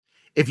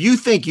If you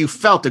think you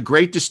felt a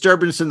great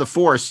disturbance in the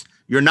Force,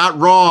 you're not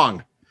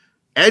wrong.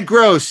 Ed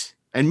Gross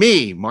and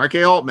me, Mark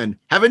A. Altman,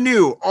 have a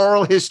new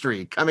oral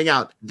history coming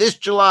out this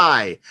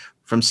July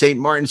from St.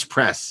 Martin's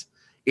Press.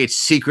 It's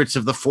Secrets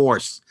of the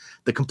Force,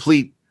 the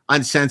complete,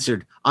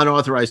 uncensored,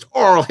 unauthorized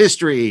oral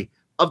history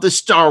of the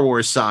Star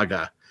Wars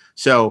saga.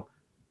 So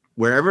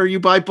wherever you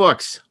buy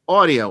books,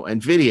 audio,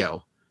 and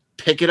video,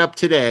 pick it up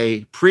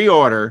today,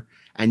 pre-order,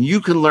 and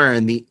you can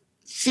learn the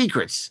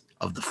secrets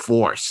of the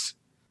Force.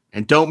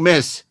 And don't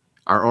miss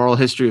our oral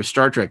history of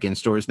Star Trek in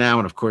stores now.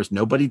 And of course,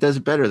 nobody does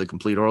it better. The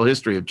complete oral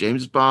history of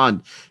James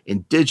Bond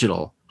in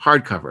digital,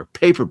 hardcover,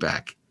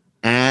 paperback,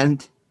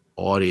 and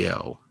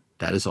audio.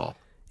 That is all.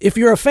 If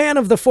you're a fan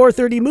of the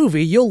 430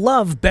 movie, you'll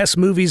love Best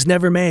Movies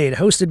Never Made,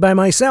 hosted by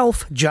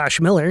myself,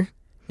 Josh Miller.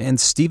 And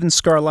Steven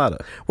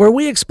Scarlatta, where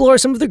we explore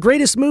some of the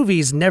greatest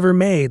movies never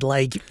made,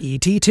 like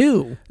E.T.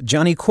 2,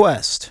 Johnny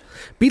Quest,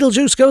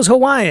 Beetlejuice Goes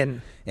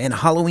Hawaiian, and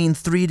Halloween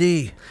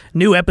 3D.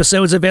 New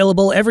episodes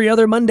available every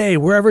other Monday,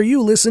 wherever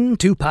you listen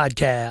to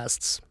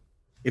podcasts.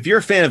 If you're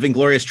a fan of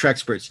Inglorious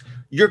Treksperts,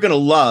 you're going to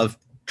love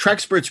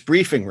Treksperts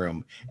Briefing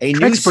Room, a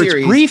new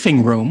series.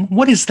 Briefing Room?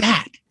 What is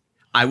that?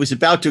 I was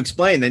about to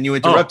explain, then you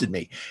interrupted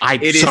me.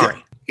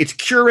 Sorry. It's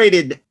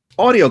curated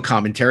audio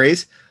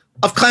commentaries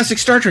of classic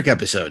Star Trek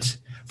episodes,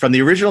 from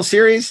the original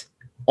series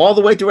all the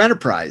way through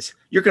Enterprise.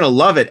 You're going to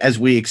love it as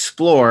we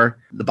explore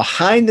the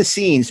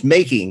behind-the-scenes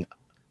making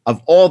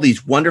of all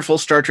these wonderful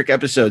Star Trek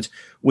episodes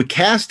with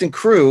cast and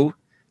crew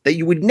that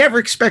you would never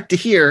expect to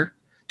hear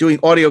doing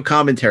audio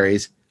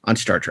commentaries on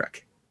Star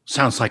Trek.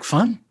 Sounds like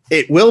fun.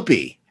 It will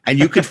be. And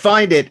you can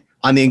find it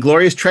on the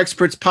Inglorious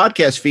Treksperts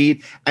podcast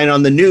feed and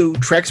on the new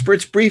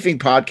Treksperts Briefing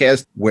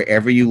podcast,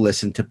 wherever you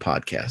listen to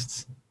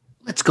podcasts.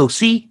 Let's go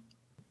see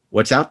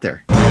what's out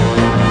there.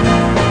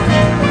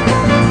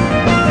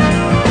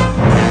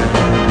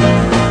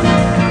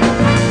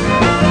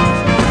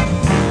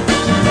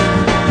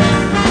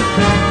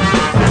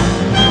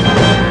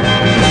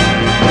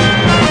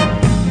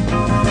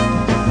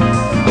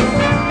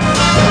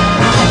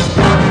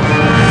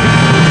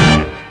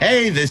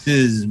 Hey, this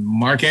is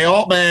Mark A.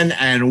 Altman,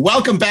 and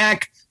welcome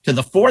back to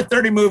the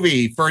 430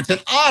 movie, for it's an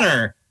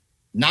honor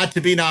not to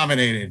be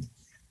nominated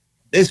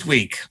this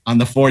week on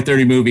the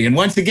 430 movie. And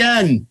once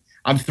again,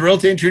 I'm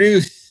thrilled to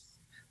introduce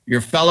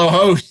your fellow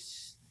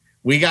hosts.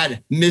 We got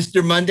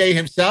Mr. Monday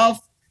himself,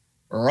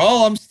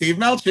 roll him, Steve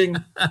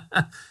Melching.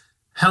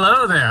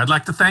 Hello there. I'd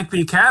like to thank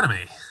the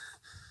Academy.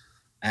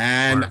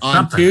 And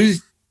on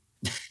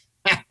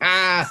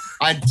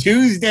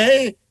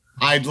Tuesday,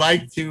 I'd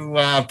like to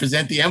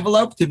present the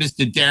envelope to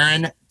Mr.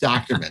 Darren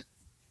Doctorman.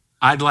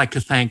 I'd like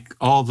to thank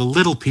all the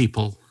little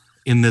people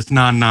in this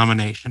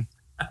non-nomination.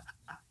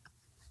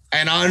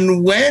 And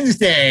on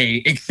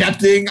Wednesday,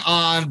 accepting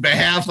on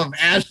behalf of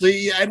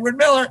Ashley Edward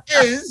Miller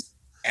is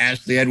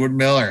Ashley Edward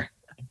Miller.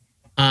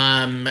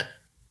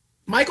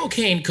 Michael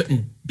Caine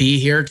couldn't be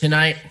here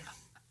tonight.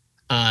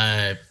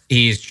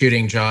 He's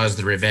shooting Jaws: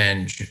 The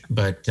Revenge,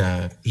 but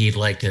he'd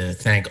like to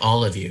thank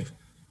all of you,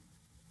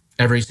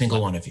 every single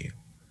one of you.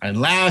 And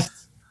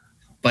last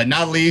but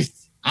not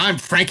least, I'm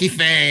Frankie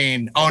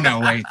Fain. Oh, no,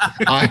 wait.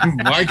 I'm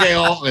Mark A.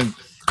 Altman.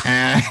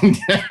 And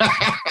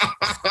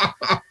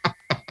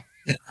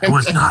I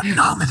was not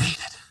nominated.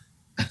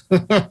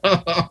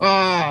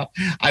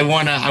 I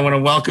want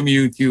to welcome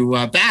you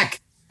to back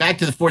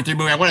to the 430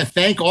 movie. I want to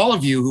thank all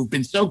of you who've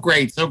been so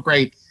great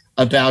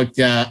about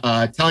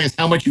telling us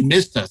how much you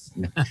missed us,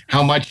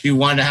 how much you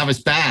wanted to have us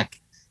back.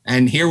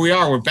 And here we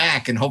are. We're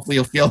back, and hopefully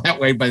you'll feel that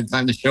way by the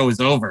time the show is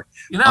over.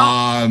 You know,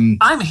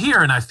 I'm here,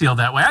 and I feel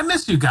that way. I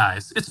miss you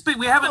guys.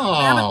 We haven't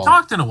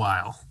talked in a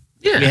while.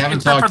 Yeah, we haven't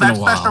talked in a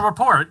while. Except for that special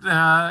report.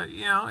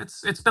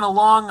 It's been a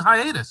long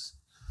hiatus.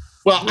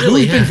 Well,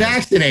 who's been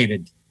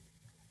vaccinated?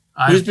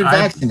 Who's been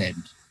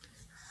vaccinated?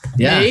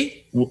 Yeah,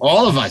 me?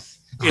 All of us.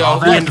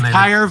 The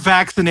entire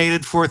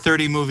vaccinated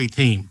 430 movie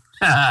team.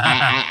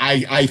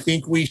 I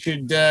think we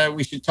should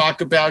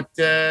talk about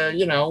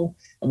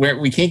where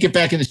we can't get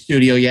back in the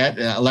studio yet.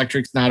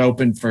 Electric's not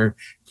open for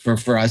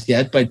us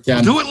yet, but do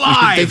it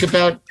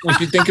live. We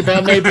should think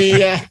about maybe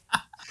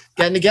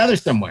getting together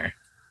somewhere.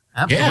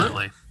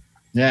 Absolutely.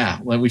 Yeah,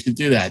 well, we should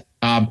do that.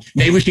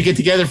 Maybe we should get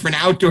together for an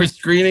outdoor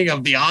screening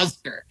of the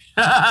Oscar.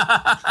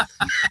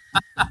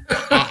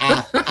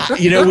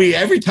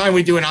 Every time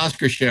we do an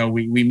Oscar show,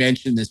 we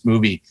mention this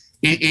movie.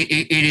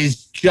 It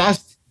is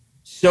just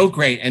so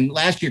great. And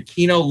last year,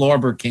 Kino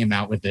Lorber came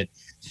out with it.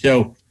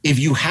 So if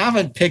you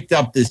haven't picked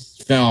up this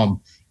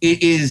film,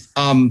 it is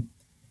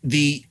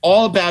the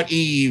All About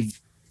Eve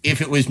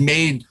if it was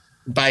made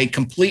by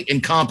complete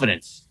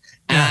incompetence.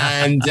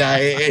 And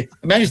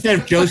imagine instead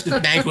of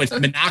Joseph Mankiewicz,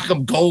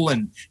 Menachem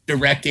Golan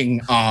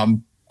directing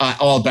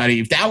All About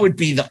Eve. That would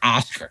be the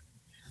Oscar.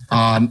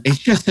 It's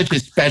just such a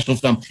special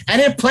film.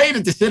 And it played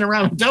at the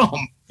Cinerama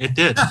Dome. It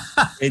did.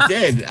 It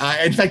did.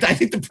 In fact, I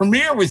think the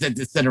premiere was at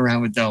the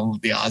Cinerama Dome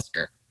of the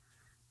Oscar.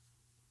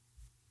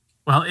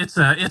 Well, it's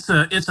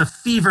a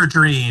fever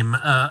dream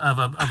of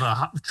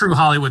a true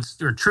Hollywood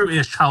or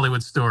true-ish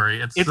Hollywood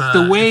story. It's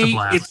the way.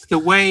 It's the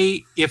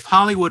way. If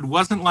Hollywood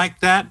wasn't like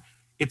that,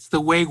 It's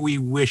the way we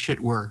wish it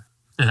were.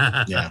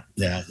 Yeah.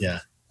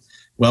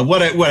 Well,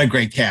 what a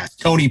great cast.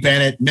 Tony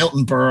Bennett,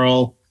 Milton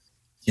Berle.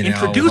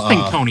 Introducing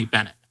Tony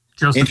Bennett.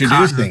 Joseph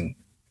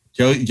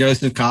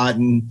Joseph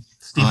Cotton.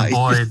 Stephen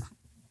Boyd.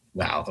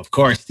 Wow, of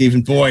course,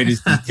 Stephen Boyd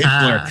is the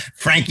titular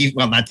Frankie.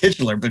 Well, not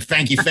titular, but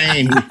Frankie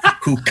Fain,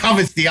 who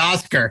covets the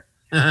Oscar.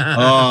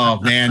 Oh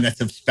man, that's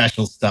some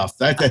special stuff.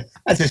 That's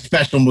a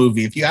special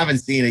movie. If you haven't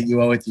seen it,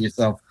 you owe it to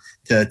yourself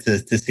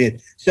to see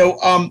it. So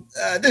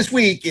this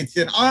week, it's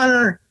an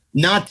honor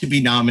not to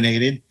be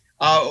nominated.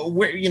 A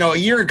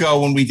year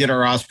ago when we did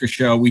our Oscar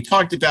show, we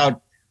talked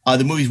about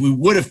the movies we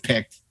would have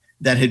picked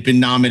that had been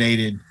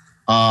nominated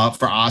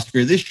for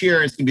Oscar. This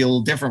year, it's going to be a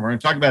little different. We're going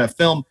to talk about a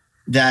film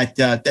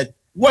that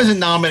wasn't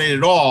nominated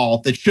at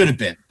all, that should have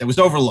been, that was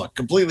overlooked,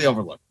 completely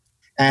overlooked.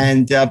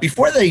 And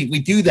before we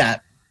do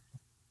that,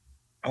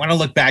 I want to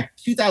look back.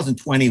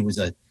 2020 was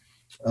an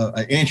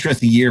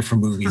interesting year for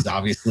movies,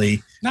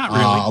 obviously. Not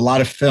really. A lot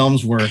of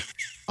films were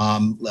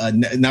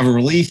never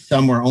released.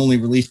 Some were only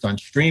released on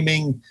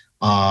streaming.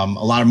 A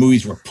lot of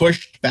movies were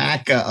pushed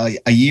back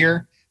a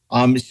year.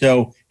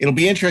 So it'll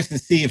be interesting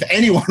to see if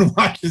anyone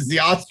watches the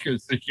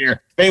Oscars this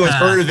year, if anyone's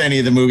heard of any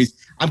of the movies.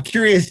 I'm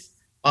curious,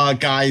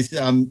 guys,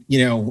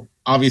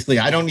 obviously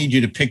I don't need you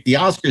to pick the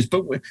Oscars,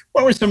 but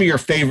what were some of your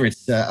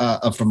favorites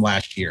from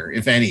last year,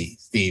 if any,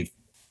 Steve?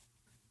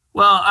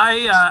 Well,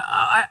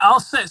 I'll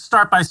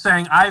start by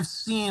saying I've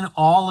seen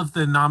all of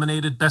the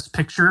nominated Best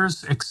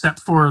Pictures except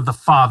for The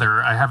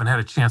Father. I haven't had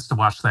a chance to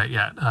watch that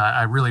yet.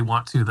 I really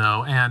want to,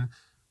 though, and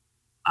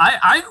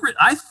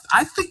I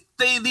think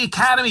the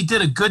Academy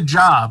did a good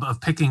job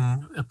of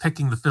picking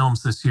the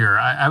films this year.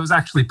 I was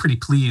actually pretty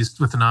pleased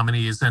with the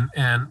nominees, and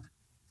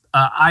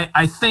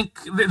I think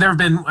there have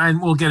been, and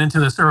we'll get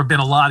into this, there have been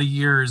a lot of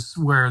years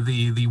where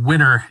the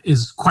winner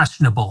is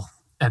questionable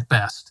at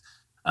best.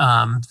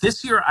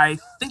 This year, I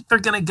think they're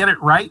going to get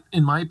it right,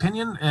 in my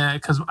opinion,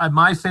 because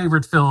my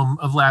favorite film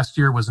of last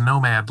year was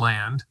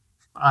Nomadland.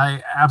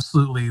 I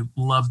absolutely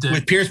loved it.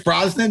 With Pierce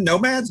Brosnan,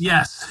 Nomads?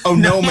 Yes. Oh,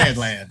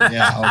 Nomadland.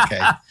 Yeah, okay.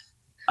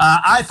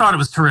 I thought it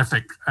was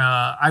terrific.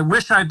 I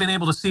wish I'd been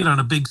able to see it on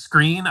a big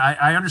screen.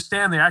 I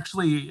understand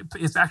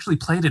it's actually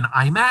played in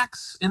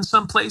IMAX in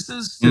some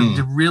places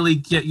to really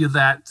get you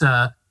that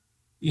the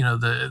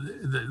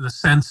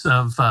sense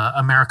of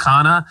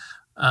Americana.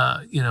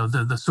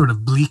 The sort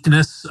of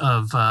bleakness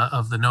of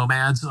the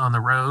nomads on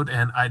the road,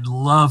 and I'd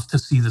love to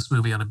see this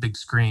movie on a big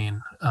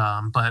screen.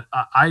 But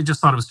I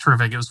just thought it was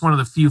terrific. It was one of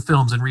the few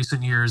films in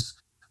recent years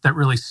that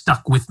really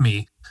stuck with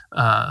me.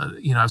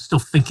 I was still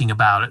thinking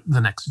about it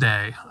the next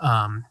day.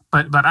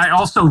 But I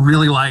also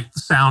really liked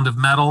The Sound of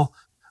Metal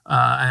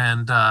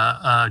and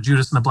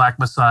Judas and the Black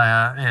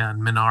Messiah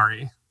and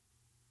Minari.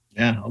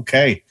 Yeah.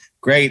 Okay.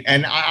 Great.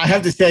 And I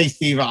have to say,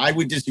 Steve, I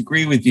would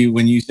disagree with you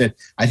when you said,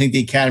 I think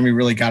the Academy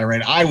really got it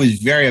right. I was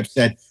very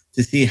upset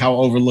to see how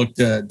overlooked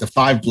The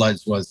Five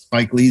Bloods was,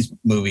 Spike Lee's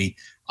movie.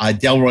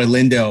 Delroy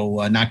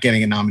Lindo not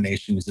getting a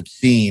nomination was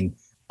obscene.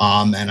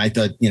 And I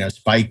thought,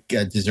 Spike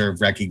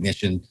deserved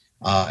recognition,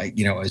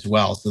 as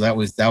well. So that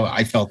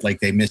I felt like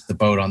they missed the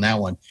boat on that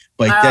one.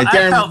 But Darren,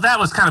 I felt that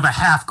was kind of a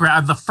half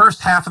grab. The first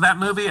half of that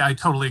movie, I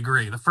totally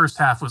agree. The first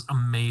half was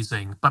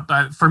amazing.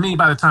 But for me,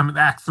 by the time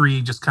Act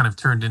 3 just kind of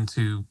turned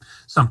into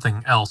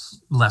something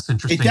else less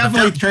interesting. It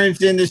definitely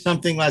turns into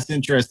something less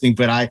interesting,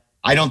 but I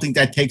don't think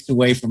that takes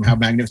away from how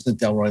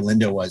magnificent Delroy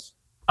Lindo was.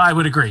 I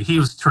would agree. He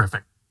was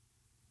terrific.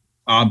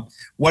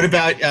 What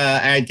about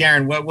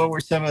Darren? What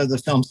were some of the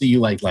films that you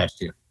liked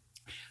last year?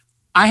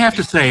 I have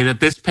to say that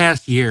this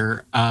past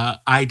year,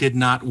 I did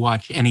not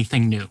watch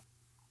anything new.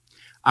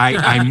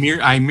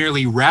 I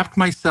merely wrapped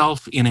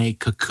myself in a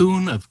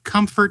cocoon of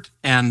comfort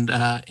and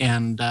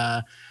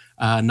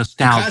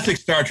nostalgia. Classic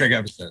Star Trek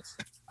episodes.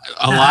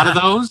 A lot of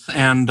those,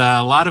 and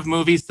a lot of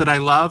movies that I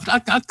loved.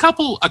 A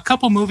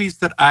couple movies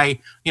that I,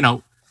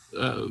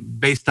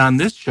 based on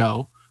this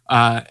show,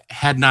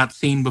 had not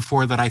seen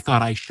before that I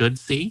thought I should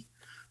see.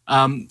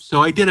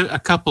 So I did a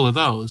couple of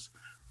those,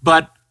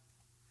 but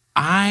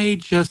I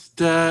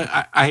just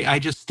I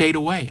just stayed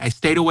away. I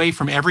stayed away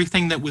from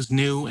everything that was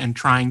new and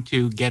trying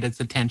to get its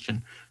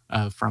attention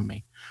from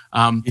me.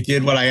 You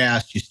did what I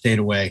asked. You stayed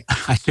away.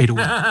 I stayed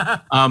away.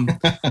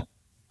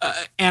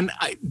 And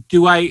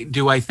do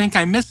I think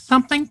I missed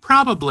something?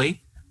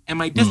 Probably.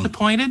 Am I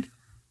disappointed?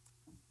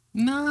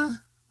 No,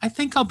 I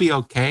think I'll be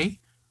okay.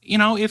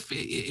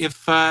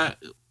 If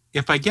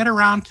I get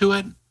around to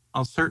it,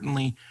 I'll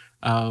certainly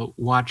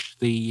watch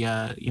the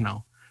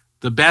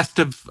best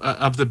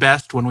of the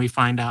best when we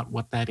find out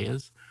what that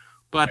is.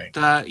 But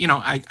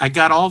right. I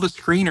got all the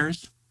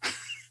screeners.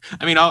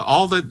 I mean,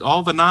 all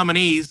the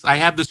nominees I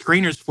have the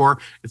screeners for.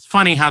 It's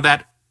funny how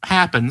that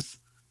happens,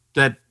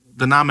 that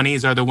the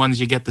nominees are the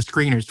ones you get the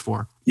screeners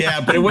for. Yeah,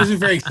 but it wasn't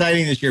very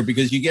exciting this year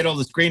because you get all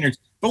the screeners,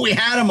 but we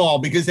had them all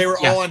because they were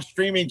all on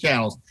streaming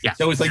channels. Yeah.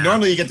 So it's like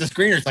normally you get the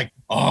screeners like,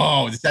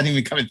 oh, this hasn't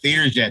even come in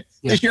theaters yet.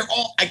 Yeah. This year,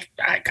 I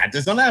got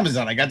this on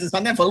Amazon. I got this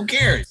on Netflix. Who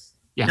cares?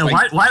 Yeah.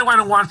 Why do I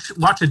want to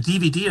watch a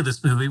DVD of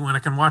this movie when I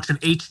can watch an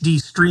HD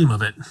stream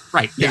of it?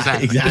 Right. Yeah,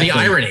 exactly. The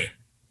irony.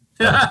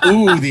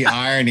 Ooh, the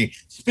irony.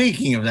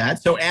 Speaking of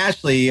that, so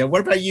Ashley,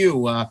 what about you?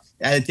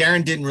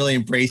 Darren didn't really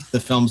embrace the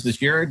films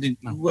this year. Did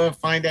you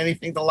find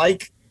anything to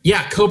like?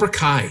 Yeah, Cobra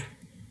Kai.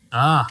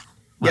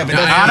 Yeah, but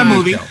not a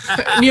movie.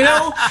 You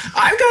know,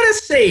 I've got to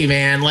say,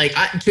 man, like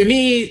to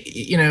me,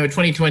 you know,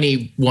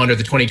 2021 or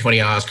the 2020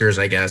 Oscars,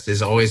 I guess,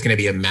 is always going to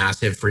be a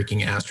massive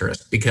freaking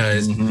asterisk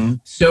because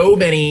so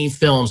many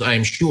films,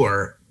 I'm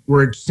sure,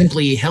 were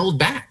simply held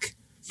back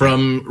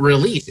from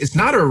release. It's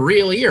not a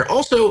real year.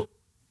 Also,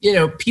 you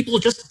know, people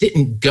just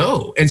didn't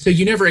go. And so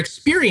you never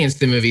experienced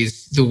the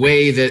movies the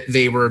way that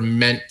they were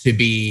meant to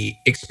be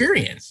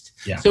experienced.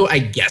 Yeah. So I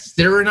guess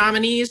there are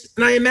nominees,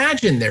 and I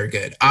imagine they're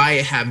good. I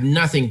have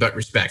nothing but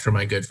respect for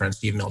my good friend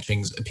Steve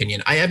Melching's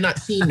opinion. I have not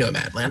seen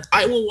Nomadland.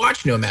 I will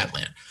watch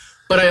Nomadland.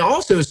 But I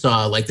also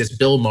saw like this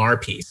Bill Maher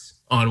piece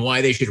on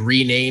why they should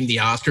rename the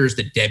Oscars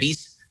the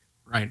Debbies.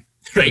 Right.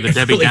 The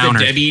Debbie Downers.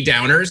 The Debbie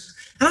Downers.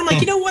 And I'm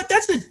like, you know what?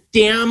 That's a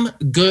damn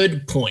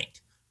good point.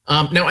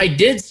 Now, I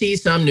did see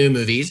some new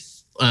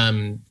movies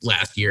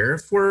last year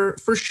for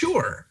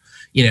sure.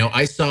 You know,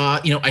 I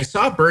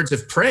saw Birds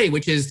of Prey,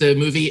 which is the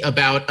movie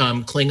about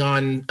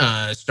Klingon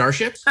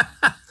starships,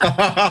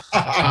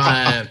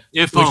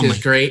 which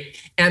is great.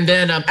 And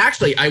then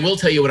actually, I will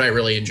tell you what I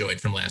really enjoyed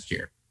from last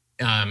year.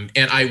 And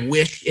I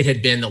wish it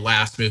had been the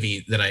last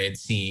movie that I had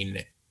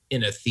seen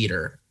in a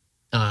theater.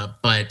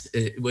 But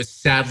it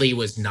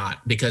was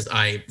not, because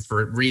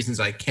for reasons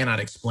I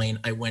cannot explain,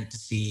 I went to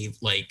see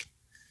like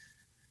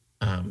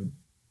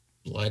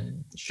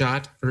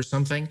Bloodshot or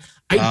something.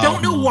 I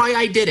don't know why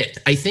I did it.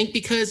 I think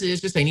because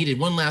it's just I needed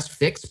one last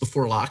fix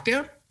before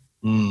lockdown.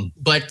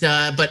 But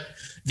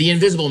The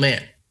Invisible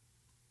Man.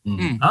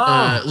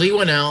 Lee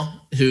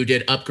Winnell, who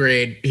did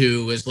Upgrade,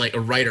 who was like a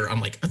writer. I'm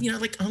like, you know,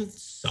 like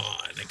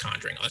Saw and The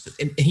Conjuring, all this,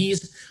 and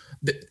he's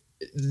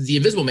the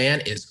Invisible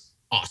Man is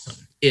awesome.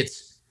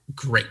 It's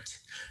great.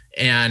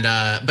 And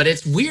but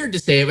it's weird to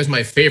say it was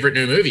my favorite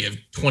new movie of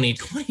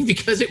 2020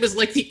 because it was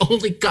like the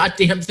only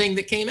goddamn thing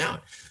that came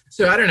out.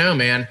 So I don't know,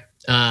 man.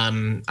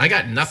 I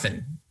got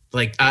nothing.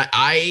 Like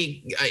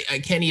I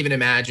can't even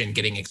imagine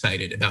getting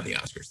excited about the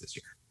Oscars this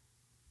year.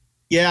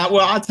 Yeah,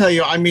 well, I'll tell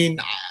you. I mean,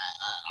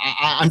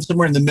 I'm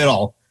somewhere in the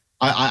middle.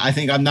 I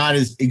think I'm not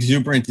as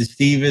exuberant as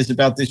Steve is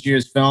about this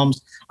year's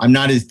films. I'm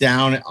not as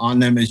down on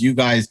them as you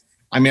guys.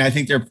 I mean, I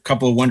think there are a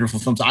couple of wonderful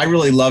films. I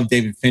really love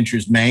David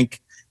Fincher's Mank,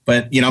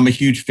 but you know, I'm a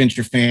huge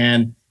Fincher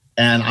fan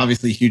and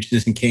obviously a huge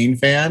Citizen Kane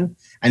fan.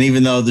 And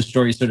even though the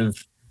story sort of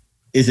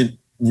isn't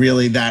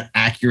really that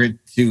accurate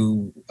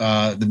to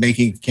the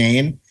making of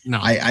Kane, no.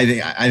 I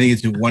think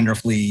it's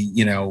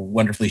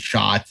wonderfully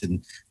shot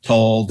and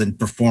told and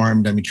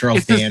performed. I mean,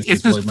 Charles Dance.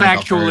 It's as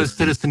factual as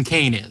Citizen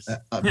Kane is.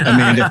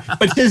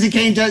 But Citizen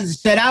Kane doesn't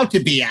set out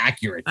to be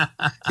accurate.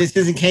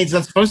 Citizen Kane's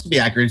not supposed to be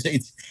accurate.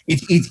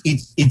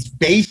 It's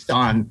based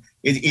on.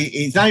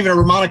 It's not even a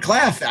Ramona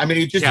Clef. I mean,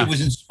 it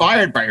was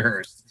inspired by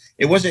Hearst.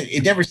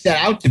 It never set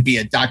out to be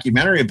a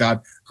documentary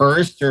about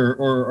Hearst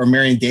or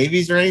Marion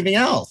Davies or anything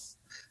else.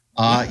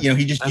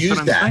 He just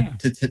used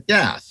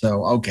that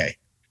So okay.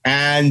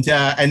 And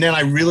then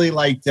I really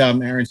liked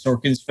Aaron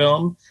Sorkin's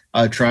film,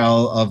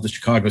 Trial of the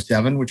Chicago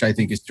 7, which I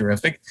think is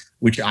terrific,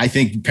 which I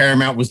think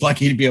Paramount was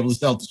lucky to be able to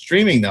sell to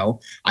streaming, though.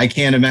 I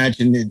can't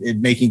imagine it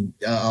making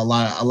a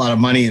lot of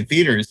money in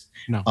theaters.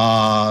 No.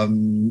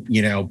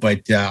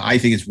 But I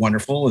think it's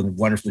wonderful and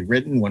wonderfully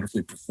written,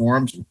 wonderfully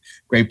performed,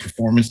 great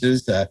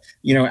performances. Aaron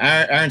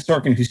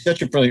Sorkin, who's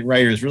such a brilliant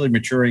writer, is really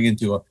maturing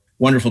into a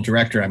wonderful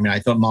director. I mean, I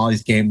thought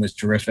Molly's Game was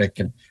terrific,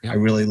 and I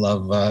really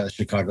love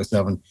Chicago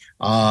 7.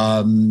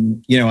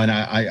 And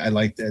I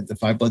liked the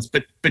Five Bloods.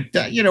 But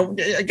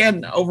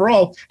again,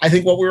 overall, I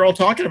think what we were all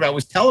talking about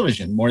was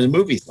television more than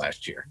movies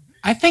last year.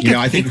 I think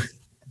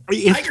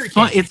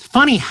it's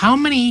funny how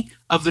many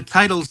of the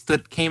titles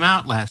that came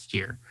out last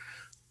year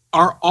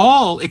are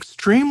all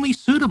extremely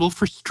suitable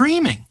for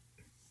streaming.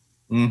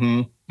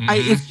 Mm-hmm.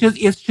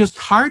 It's just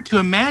hard to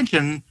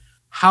imagine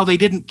how they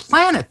didn't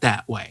plan it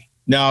that way.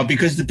 No,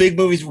 because the big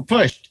movies were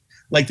pushed,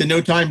 like the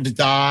No Time to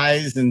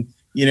Die's and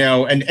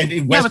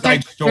West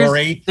Side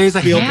Story. There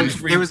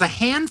was a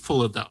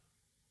handful of those.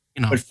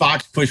 But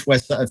Fox pushed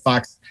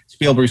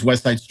Spielberg's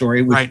West Side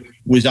Story, which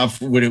was up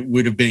would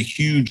have been a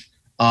huge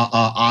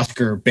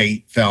Oscar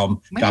bait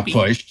film. Maybe. Got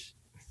pushed.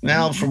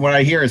 Well, from what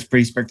I hear, it's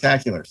pretty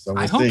spectacular. So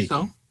we'll see.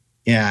 Hope so.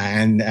 Yeah,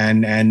 and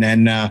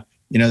then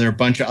there are a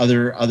bunch of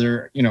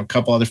other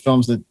couple other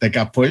films that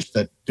got pushed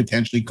that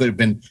potentially could have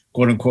been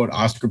quote unquote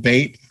Oscar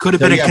bait. Could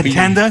have been a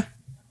contender.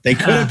 They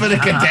could have been a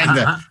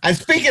contender. And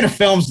speaking of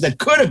films that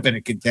could have been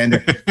a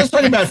contender, let's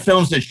talk about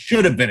films that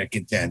should have been a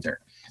contender.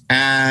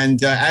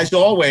 And as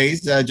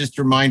always, just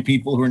to remind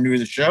people who are new to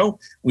the show,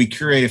 we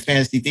curate a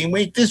fantasy theme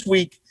week. This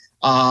week,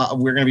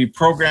 we're going to be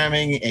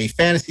programming a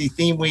fantasy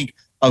theme week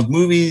of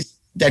movies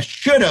that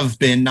should have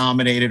been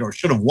nominated or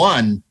should have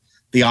won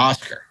the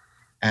Oscar.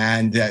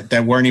 And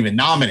that weren't even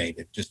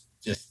nominated, just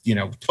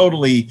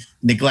totally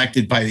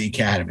neglected by the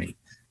Academy.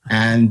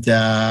 And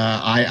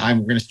I'm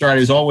going to start,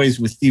 as always,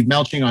 with Steve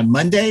Melching on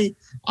Monday.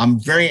 I'm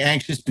very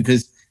anxious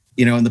because,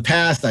 in the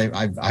past,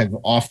 I've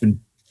often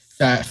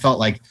felt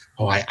like,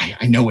 oh,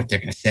 I know what they're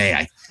going to say.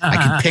 I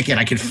can pick it.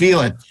 I can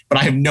feel it, but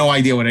I have no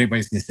idea what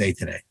anybody's going to say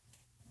today.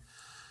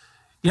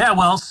 Yeah,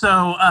 well,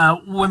 so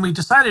when we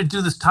decided to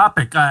do this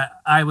topic,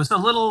 I was a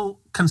little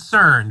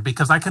concerned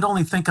because I could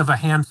only think of a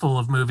handful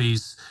of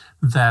movies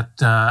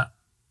that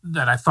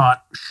I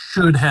thought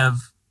should have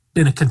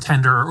been a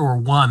contender or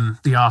won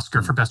the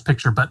Oscar for Best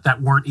Picture, but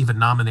that weren't even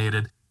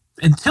nominated.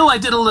 Until I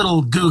did a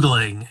little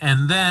Googling,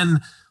 and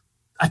then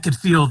I could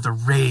feel the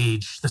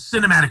rage, the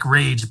cinematic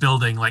rage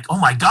building, like, oh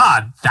my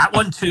God, that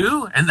one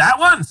too? And that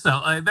one? So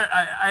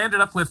I ended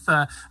up with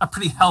a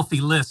pretty healthy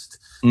list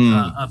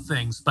of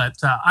things. But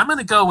I'm going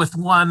to go with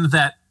one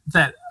that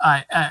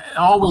I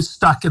always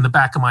stuck in the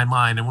back of my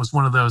mind and was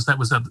one of those that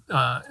was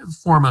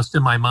foremost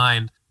in my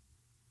mind.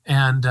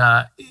 And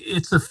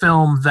it's a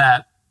film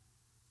that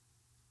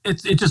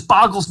it just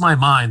boggles my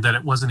mind that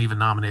it wasn't even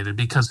nominated,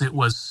 because it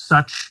was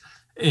such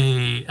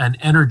an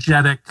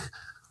energetic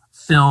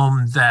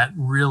film that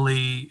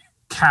really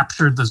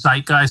captured the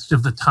zeitgeist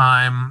of the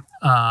time.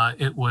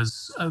 It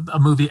was a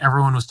movie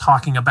everyone was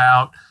talking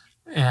about,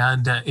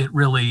 and it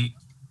really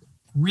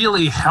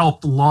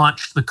helped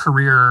launch the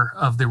career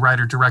of the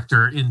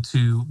writer-director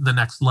into the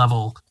next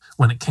level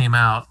when it came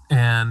out.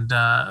 And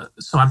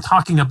so I'm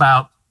talking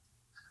about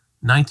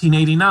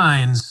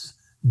 1989's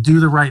Do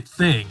the Right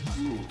Thing.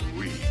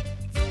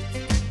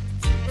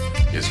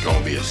 It's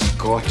gonna be a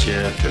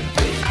scorcher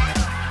today.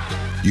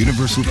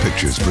 Universal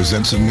Pictures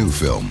presents a new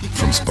film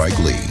from Spike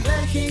Lee.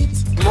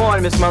 Good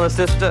morning, Miss Mother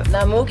Sister.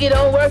 Now, Mookie,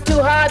 don't work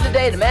too hard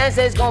today. The man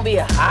says it's gonna be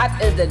hot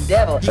as the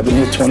devil. I've been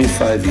here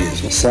 25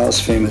 years.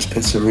 South's famous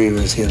pizzeria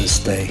is here to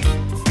stay.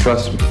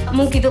 Trust me.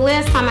 Mookie, the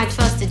last time I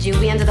trusted you,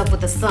 we ended up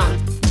with a son.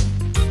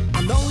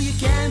 I know you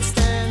can't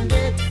stand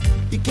it.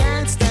 You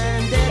can't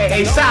stand it.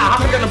 Hey, Sal,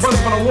 I'm gonna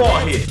burst from the wall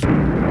here.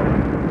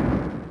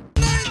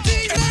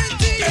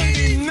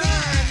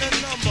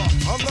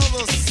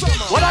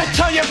 What I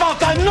tell you about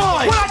that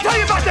noise? What I tell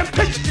you about them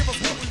pictures?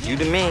 You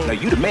the man. No,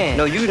 you the man.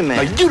 No, you the man.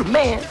 No, you the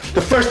man.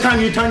 The first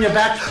time you turn your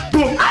back,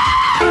 boom.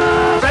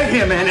 Right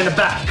here, man, in the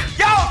back.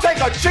 Y'all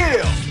take a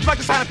chill. You'd like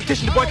to sign a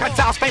petition to boycott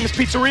Sal's famous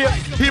pizzeria?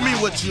 Hear me,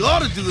 what you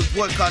ought to do is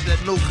boycott that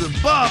no-good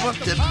barber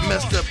that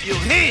messed up your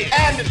head.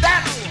 And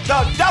that's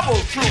the double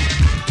truth.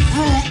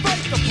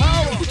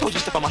 Who told you to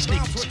step on my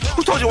sneakers?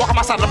 Who told you to walk on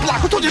my side of the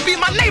block? Who told you to be in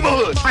my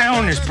neighborhood? I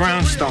own this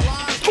brownstone.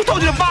 Who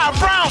told you to buy a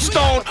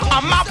brownstone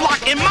on my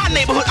block, in my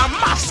neighborhood, on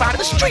my side of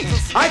the street?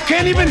 I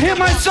can't even hear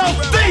myself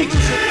think!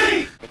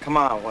 Come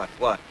on,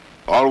 what?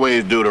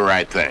 Always do the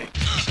right thing.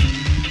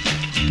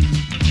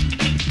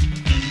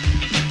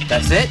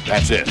 That's it?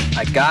 That's it.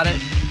 I got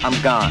it.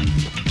 I'm gone.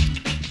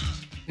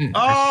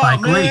 Oh,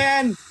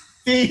 man.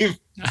 Steve.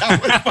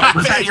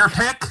 Was that your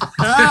pick?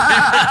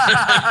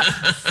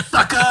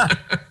 Sucker.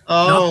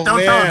 Oh, don't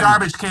man. throw a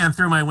garbage can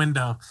through my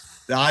window.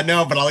 I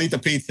know, but I'll eat the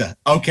pizza.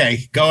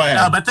 Okay, go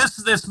ahead. But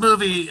this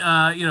movie,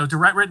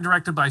 written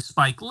directed by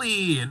Spike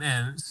Lee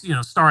and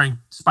starring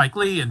Spike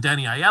Lee and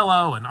Danny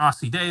Aiello and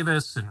Ossie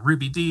Davis and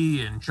Ruby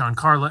Dee and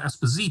Giancarlo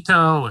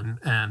Esposito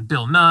and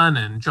Bill Nunn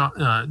and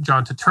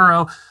John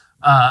Turturro.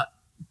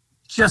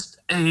 Just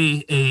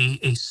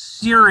a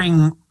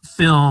searing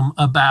film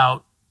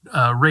about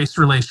race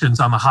relations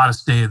on the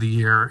hottest day of the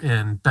year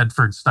in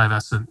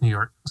Bedford-Stuyvesant, New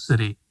York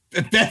City.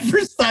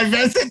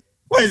 Bedford-Stuyvesant?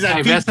 What is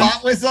that? Big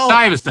pot whistle?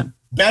 Stuyvesant.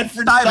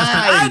 Bedford-Stuyvesant.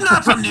 I'm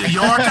not from New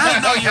York. I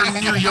don't know your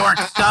New York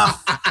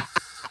stuff.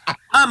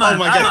 I'm a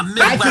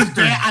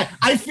Midwestern.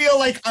 I feel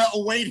like a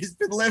weight has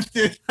been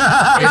lifted.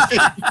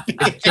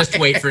 Just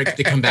wait for it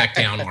to come back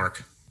down,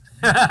 Mark.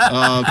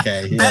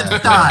 Okay.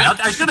 Yeah.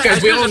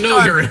 Because we all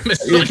know you're in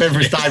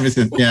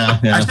Bedford-Stuyvesant. Yeah.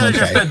 I should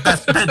have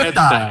just said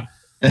Bed-Stuy.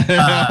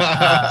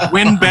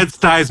 Win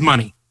Bed-Stuy's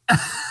money.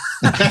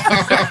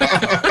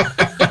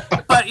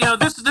 But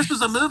this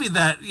was a movie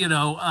that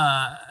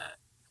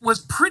was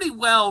pretty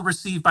well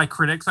received by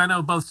critics. I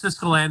know both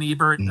Siskel and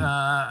Ebert,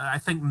 I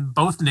think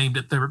both named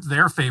it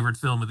their favorite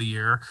film of the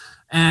year,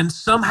 and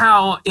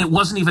somehow it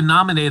wasn't even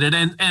nominated.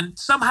 And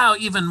somehow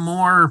even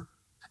more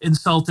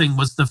insulting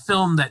was the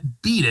film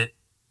that beat it,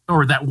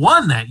 or that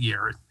won that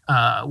year,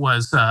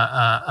 was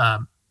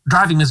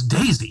Driving Miss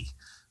Daisy.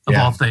 Of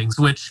all things,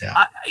 which,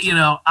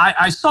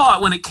 I saw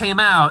it when it came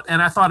out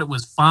and I thought it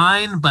was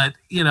fine, but,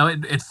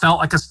 it felt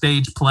like a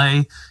stage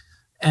play,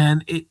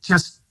 and it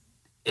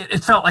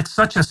felt like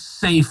such a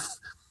safe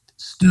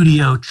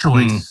studio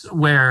choice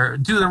where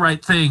Do the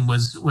Right Thing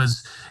was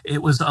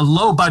a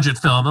low budget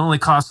film. It only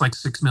cost like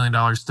 $6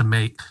 million to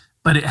make,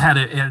 but it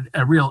had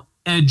a real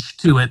edge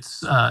to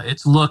its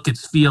look,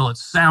 its feel,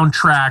 its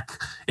soundtrack.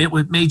 It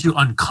made you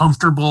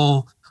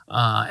uncomfortable,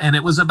 and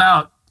it was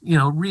about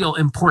real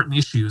important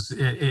issues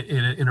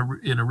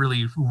in a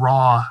really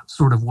raw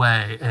sort of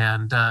way,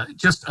 and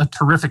just a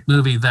terrific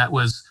movie that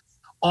was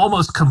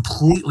almost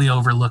completely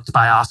overlooked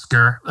by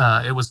Oscar.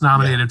 It was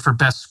nominated for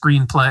Best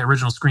Screenplay,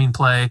 Original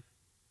Screenplay,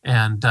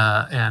 and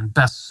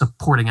Best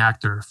Supporting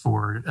Actor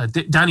for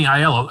Danny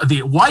Aiello,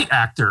 the white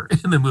actor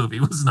in the movie,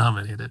 was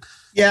nominated.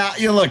 Yeah,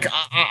 look,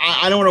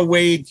 I don't want to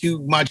wade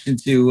too much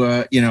into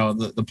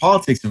the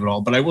politics of it all,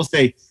 but I will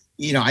say,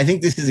 I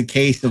think this is a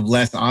case of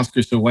less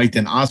Oscar so white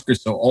than Oscar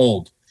so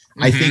old.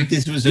 I think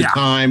this was a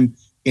time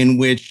in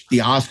which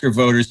the Oscar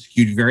voters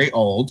skewed very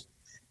old.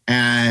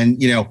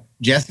 And,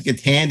 Jessica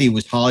Tandy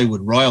was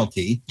Hollywood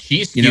royalty.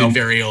 She's skewed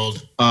very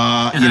old.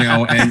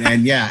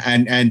 And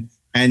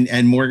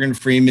Morgan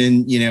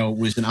Freeman,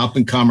 was an up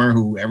and comer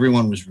who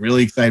everyone was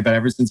really excited about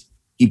ever since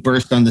he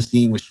burst on the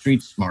scene with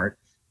Street Smart.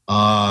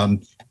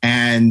 And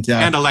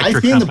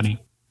Electric Company.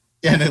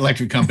 And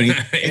Electric Company.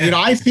 And,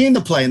 I've seen the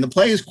play, and the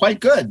play is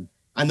quite good.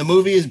 And the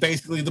movie is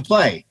basically the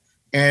play.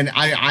 And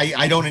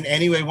I don't in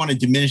any way want to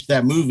diminish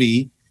that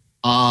movie.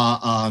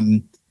 But,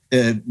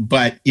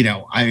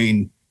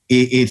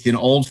 it's an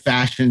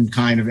old-fashioned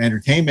kind of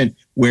entertainment,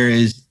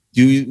 whereas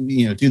Do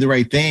the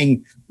Right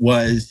Thing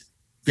was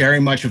very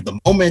much of the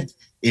moment.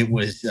 It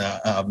was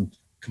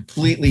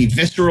completely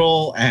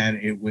visceral, and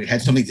it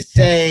had something to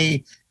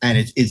say, and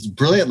it's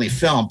brilliantly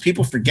filmed.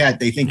 People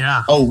forget. They think,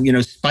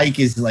 Spike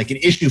is like an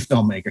issue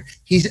filmmaker.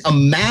 He's a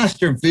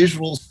master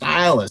visual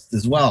stylist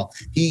as well.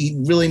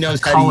 He really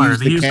knows how to use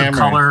the camera. The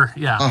color,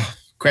 yeah. Oh,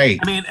 great.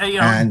 I mean,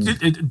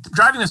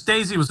 Driving Miss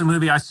Daisy was a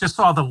movie I just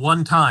saw the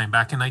one time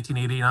back in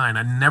 1989.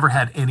 I never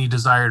had any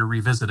desire to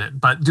revisit it.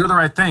 But Do the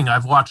Right Thing,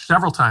 I've watched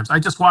several times. I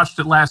just watched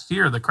it last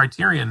year, the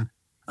Criterion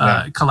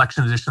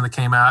collection edition that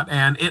came out,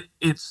 and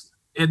it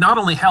not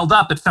only held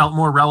up, it felt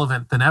more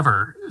relevant than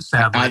ever,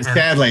 sadly.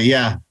 Sadly,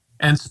 yeah.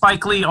 And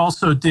Spike Lee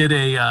also did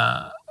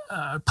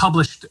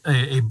published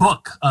a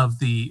book of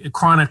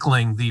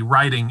chronicling the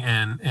writing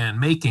and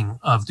making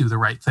of Do the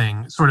Right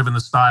Thing, sort of in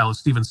the style of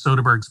Steven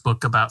Soderbergh's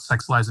book about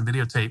Sex, Lies, and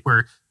Videotape,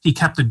 where he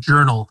kept a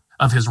journal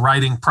of his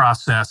writing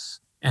process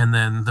and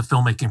then the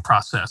filmmaking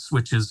process,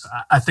 which is,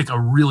 I think, a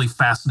really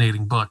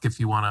fascinating book if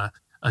you want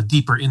a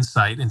deeper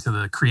insight into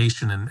the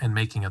creation and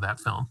making of that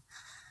film.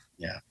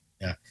 Yeah.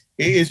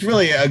 It's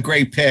really a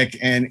great pick,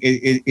 and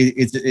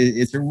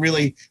it's a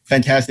really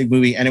fantastic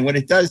movie. And what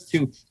it does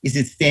too is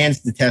it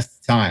stands the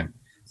test of time.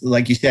 So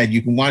like you said,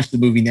 you can watch the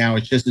movie now;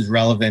 it's just as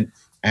relevant.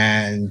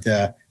 And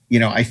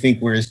I think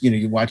whereas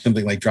you watch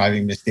something like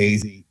Driving Miss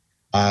Daisy,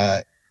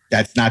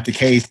 that's not the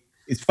case.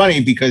 It's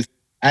funny because,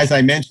 as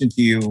I mentioned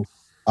to you,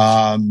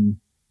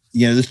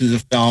 this was a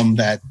film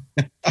that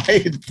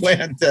I had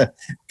planned to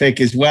pick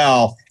as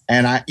well,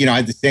 and I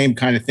had the same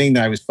kind of thing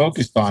that I was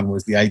focused on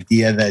was the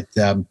idea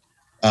that.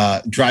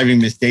 Driving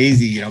Miss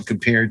Daisy,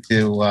 compared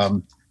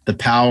to the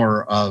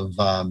power of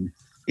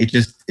it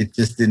just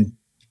didn't,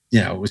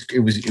 it was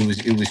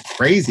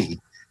crazy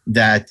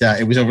that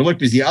it was overlooked,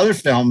 because the other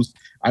films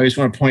I just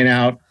want to point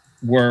out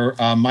were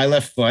My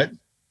Left Foot,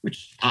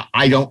 which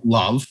I don't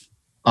love,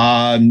 Born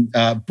on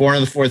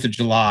the 4th of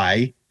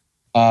July,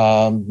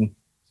 and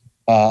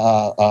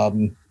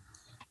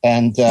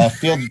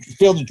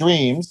Field of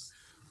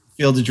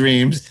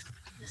Dreams.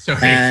 Sorry.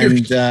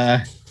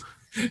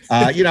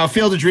 And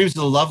Field of Dreams is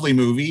a lovely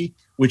movie,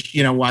 which,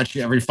 watch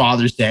every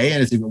Father's Day,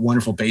 and it's a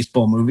wonderful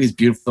baseball movie. It's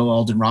beautiful.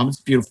 Alden Robbins,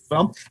 beautiful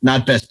film.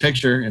 Not Best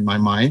Picture in my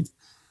mind.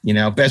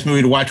 Best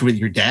movie to watch with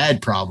your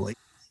dad, probably,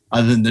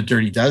 other than The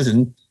Dirty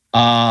Dozen.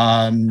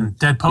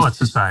 Dead Poets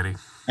Society.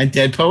 And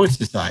Dead Poets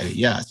Society,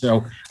 yeah.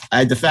 So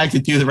the fact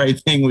that Do the Right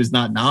Thing was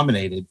not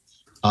nominated,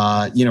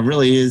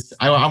 really is,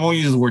 I won't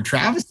use the word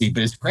travesty,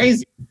 but it's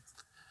crazy.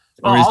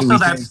 Well, also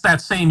that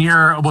same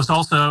year was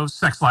also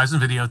Sex, Lies, and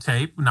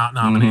Videotape, not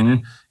nominated.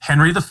 Mm-hmm.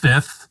 Henry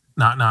V,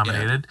 not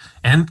nominated.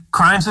 Yeah. And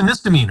Crimes and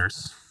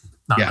Misdemeanors,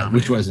 not nominated.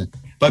 Which wasn't.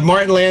 But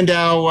Martin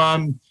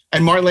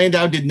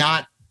Landau did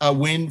not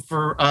win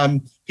for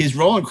his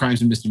role in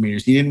Crimes and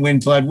Misdemeanors. He didn't win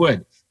until Ed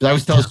Wood. But I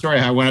always tell a story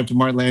how I went up to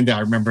Martin Landau.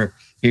 I remember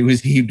the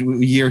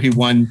year he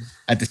won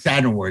at the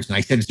Saturn Awards, and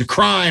I said, "It's a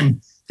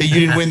crime that you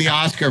didn't win the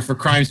Oscar for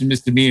Crimes and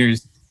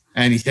Misdemeanors."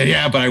 And he said,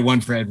 "Yeah, but I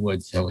won for Ed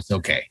Wood, so it's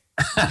okay."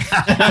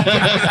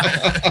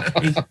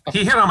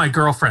 he hit on my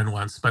girlfriend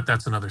once, but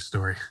that's another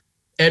story.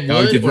 Ed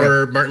Wood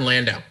or Martin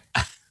Landau?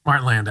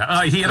 Martin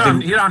Landau. He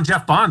hit on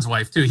Jeff Bond's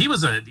wife too. He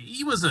was a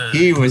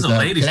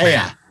ladies'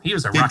 man. He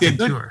was a rocket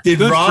tour.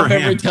 Did Rob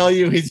ever tell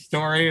you his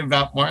story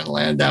about Martin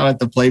Landau at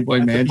the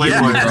Playboy Mansion?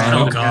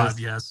 Oh God,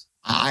 yes.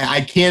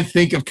 I can't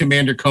think of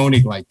Commander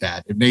Koenig like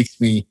that. It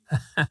makes me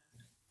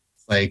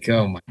like,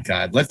 oh my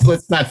God.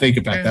 Let's not think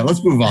about that.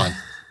 Let's move on.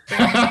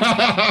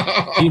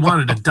 He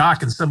wanted to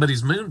dock in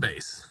somebody's moon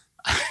base.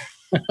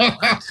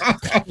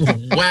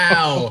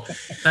 Wow.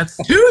 That's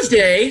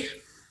Tuesday.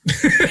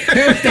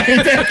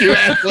 Thank you,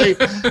 Ashley.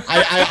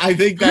 I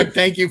think that.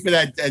 Thank you for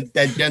that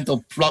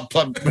gentle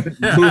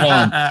move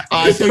on.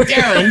 So,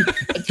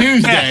 Darren,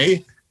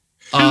 Tuesday.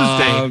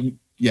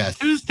 Yes.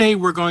 Tuesday,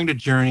 we're going to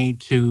journey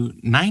to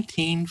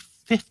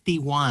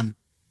 1951.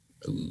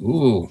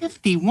 Ooh.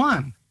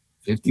 51.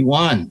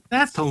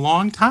 That's a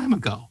long time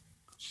ago.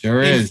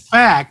 Sure is. In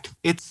fact,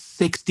 it's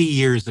 60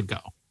 years ago.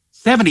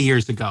 70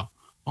 years ago.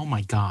 Oh,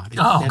 my God.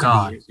 It's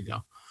 70 years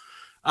ago.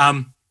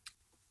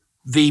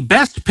 The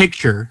Best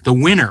Picture, the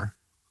winner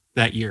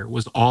that year,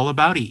 was All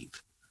About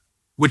Eve,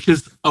 which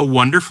is a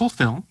wonderful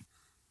film.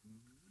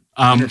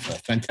 Wonderful.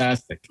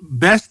 Fantastic.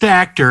 Best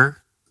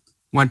Actor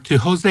went to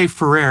Jose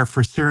Ferrer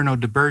for Cyrano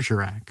de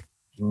Bergerac.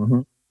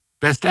 Mm-hmm.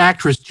 Best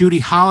Actress, Judy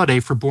Holliday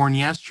for Born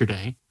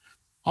Yesterday.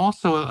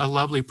 Also a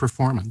lovely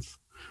performance.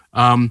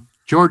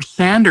 George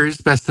Sanders,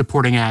 Best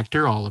Supporting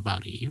Actor, All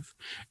About Eve.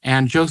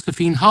 And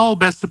Josephine Hull,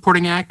 Best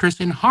Supporting Actress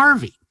in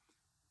Harvey.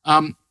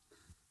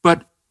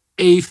 But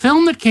a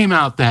film that came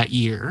out that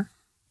year,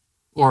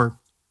 or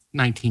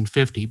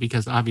 1950,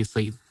 because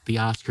obviously the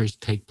Oscars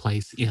take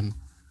place in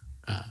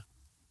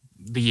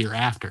the year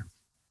after,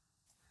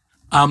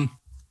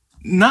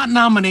 not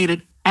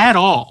nominated at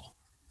all,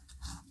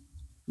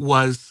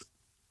 was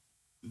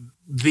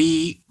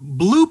the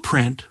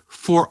blueprint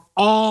for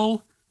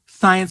all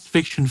science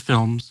fiction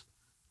films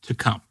to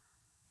come.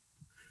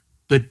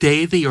 The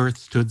Day the Earth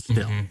Stood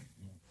Still.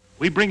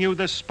 We bring you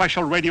this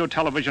special radio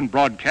television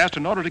broadcast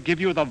in order to give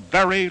you the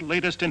very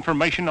latest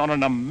information on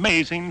an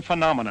amazing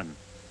phenomenon,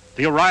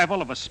 the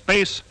arrival of a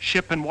space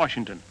ship in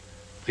Washington.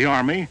 The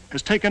Army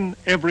has taken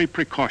every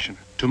precaution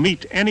to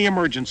meet any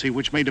emergency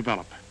which may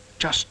develop.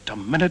 Just a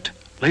minute,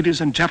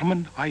 ladies and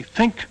gentlemen, I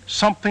think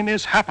something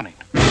is happening.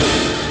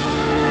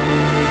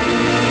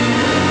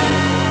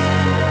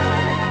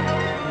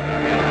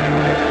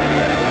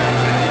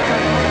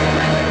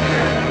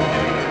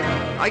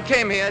 I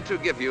came here to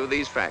give you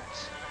these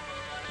facts.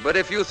 But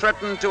if you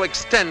threaten to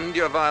extend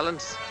your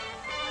violence,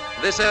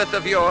 this Earth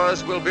of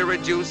yours will be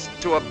reduced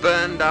to a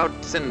burned out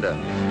cinder.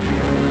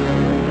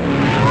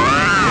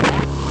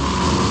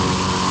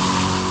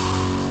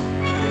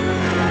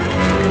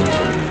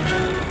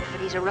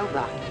 But he's a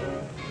robot.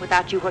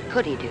 Without you, what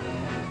could he do?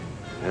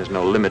 There's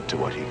no limit to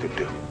what he could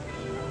do.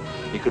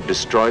 He could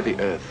destroy the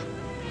Earth.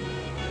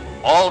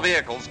 All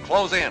vehicles,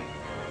 close in.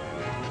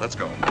 Let's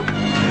go.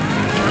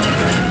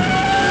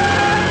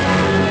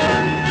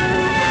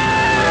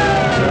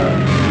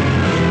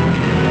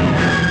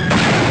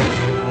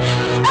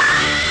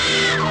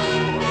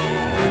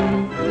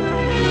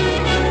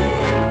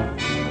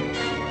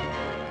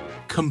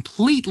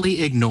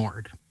 Completely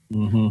ignored.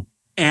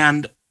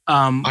 And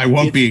I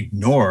won't be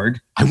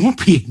ignored. I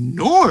won't be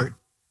ignored,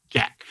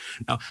 Jack.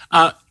 No,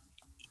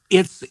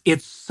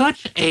 it's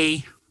such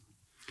a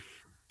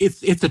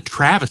it's a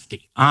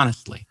travesty,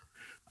 honestly,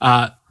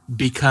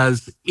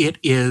 because it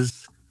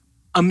is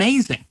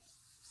amazing.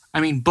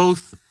 I mean,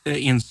 both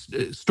in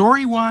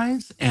story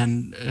wise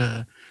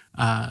and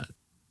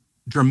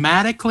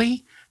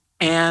dramatically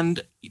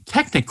and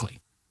technically.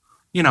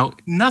 You know,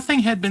 nothing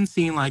had been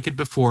seen like it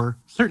before,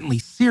 certainly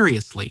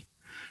seriously.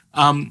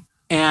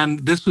 And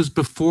this was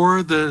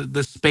before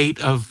the spate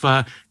of,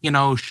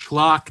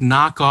 schlock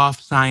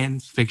knockoff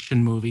science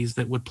fiction movies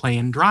that would play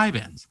in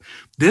drive-ins.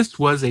 This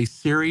was a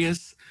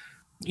serious,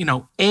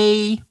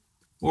 A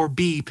or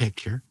B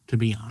picture, to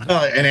be honest.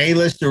 An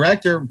A-list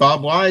director,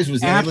 Bob Wise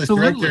was an A-list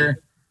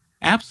director.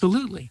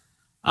 Absolutely.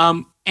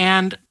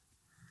 And,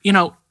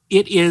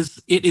 it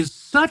is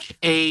such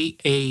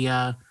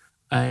an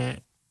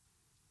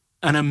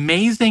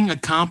amazing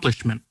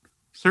accomplishment,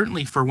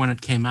 certainly for when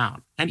it came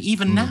out, and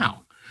even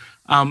now.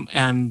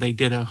 And they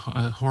did a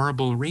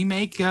horrible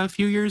remake a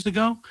few years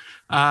ago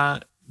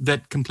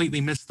that completely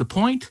missed the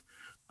point.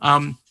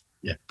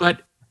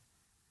 But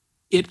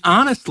it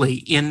honestly,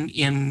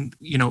 in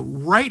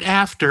right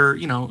after,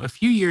 a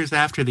few years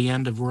after the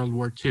end of World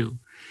War II,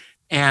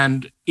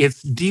 and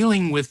it's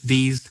dealing with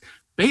these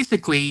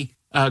basically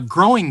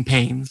growing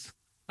pains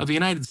of the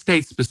United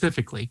States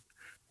specifically,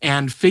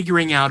 and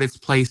figuring out its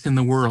place in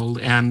the world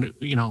and,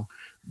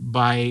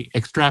 by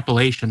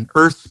extrapolation,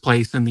 Earth's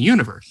place in the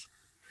universe.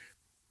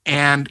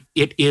 And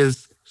it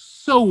is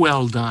so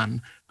well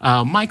done.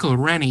 Michael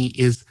Rennie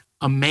is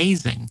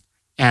amazing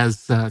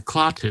as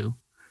Klaatu,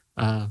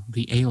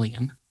 the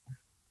alien.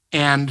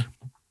 And,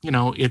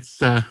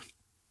 it's...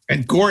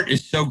 and Gort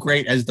is so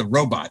great as the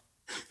robot.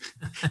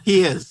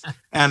 He is.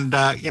 And,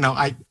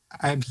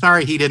 I'm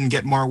sorry he didn't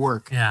get more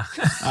work. Yeah.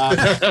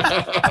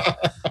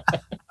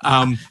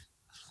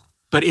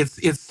 But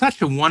it's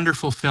such a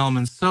wonderful film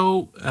and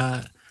so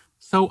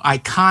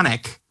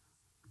iconic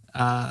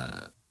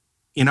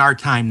in our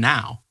time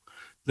now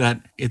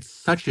that it's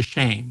such a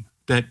shame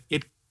that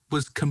it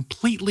was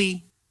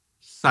completely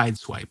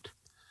sideswiped.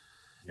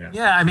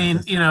 Yeah, I mean,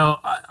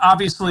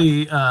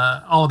 obviously,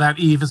 All About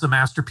Eve is a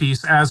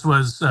masterpiece, as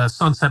was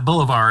Sunset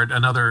Boulevard,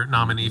 another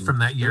nominee from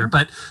that year.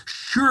 But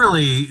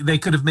surely they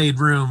could have made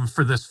room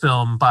for this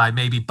film by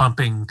maybe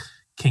bumping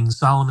King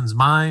Solomon's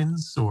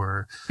Mines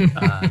or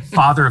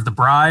Father of the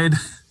Bride.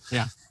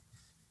 Yeah.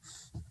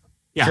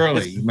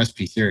 Surely, you must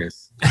be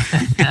serious.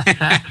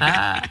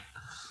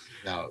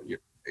 No,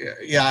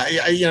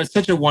 it's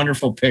such a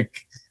wonderful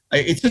pick.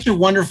 It's such a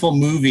wonderful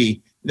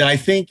movie that I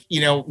think,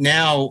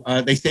 now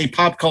they say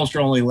pop culture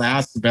only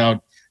lasts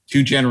about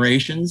 2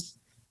 generations.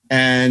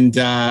 And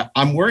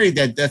I'm worried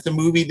that that's a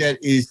movie that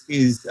is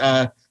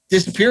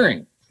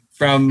disappearing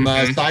from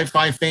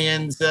sci-fi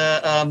fans'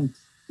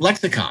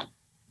 lexicon.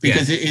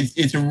 Because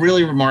it's a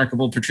really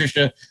remarkable.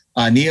 Patricia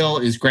Neal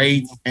is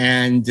great,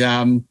 and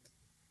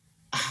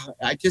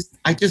I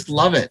just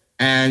love it.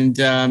 And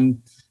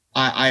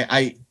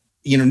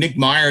Nick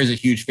Meyer is a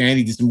huge fan.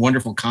 He did some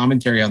wonderful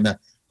commentary on the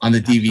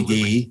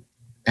DVD,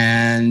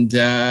 and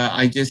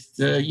I just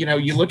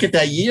you look at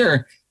that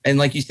year, And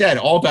like you said,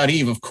 All About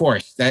Eve, of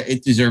course, that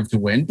it deserved to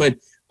win. But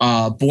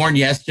Born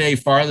Yesterday,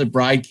 Far the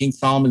Bride, King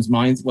Solomon's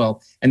Mines,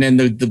 well, and then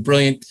the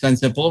brilliant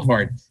Sunset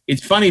Boulevard.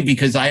 It's funny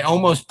because I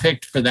almost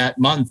picked for that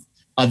month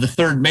The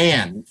Third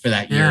Man for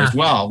that year as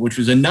well, which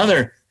was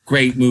another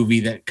great movie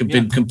that could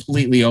been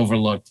completely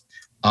overlooked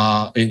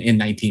in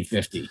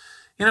 1950.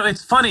 You know,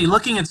 it's funny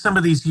looking at some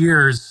of these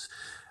years.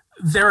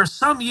 There are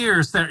some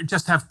years that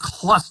just have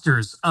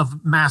clusters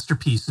of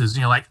masterpieces.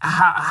 You know, like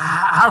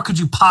how could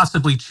you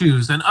possibly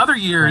choose? And other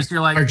years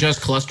you're like, are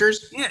just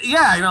clusters.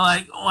 Yeah. You're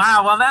like,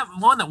 wow, well that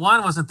one that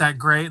won wasn't that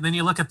great. And then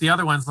you look at the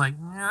other ones like,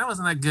 that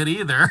wasn't that good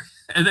either.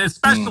 And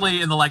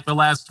especially in the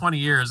last 20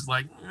 years,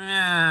 like,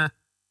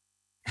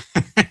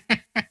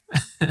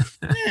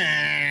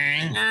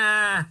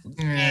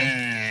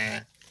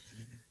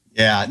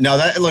 Yeah, no,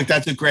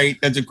 that's a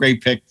great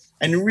pick,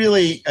 and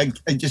really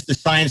just a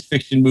science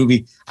fiction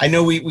movie. I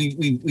know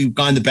we've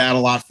gone to bat a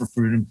lot for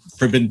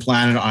Forbidden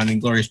Planet on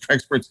Inglourious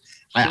Treksperts.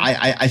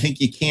 I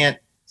think you can't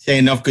say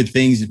enough good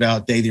things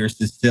about Day the Earth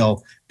Stood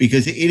Still,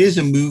 because it is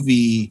a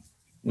movie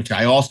which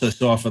I also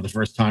saw for the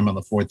first time on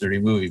the 430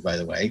 movie, by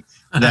the way,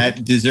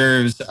 that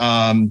deserves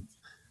to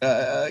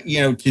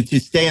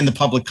stay in the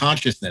public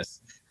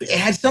consciousness. It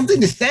had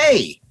something to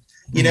say,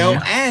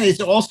 and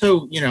it's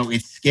also,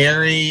 it's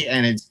scary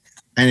and it's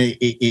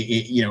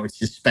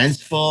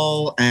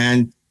suspenseful,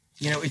 and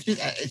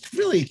it's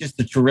really just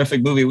a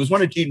terrific movie. It was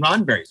one of Gene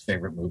Roddenberry's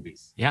favorite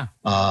movies. Yeah.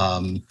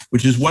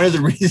 Which is one of the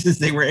reasons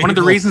they were one of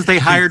the reasons they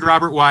hired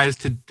Robert Wise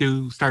to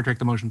do Star Trek: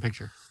 The Motion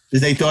Picture.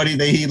 Because they thought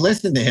he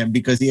listened to him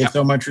because he had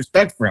so much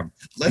respect for him.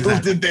 Little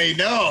did they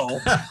know.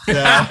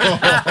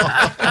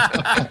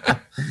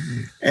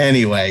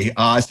 Anyway,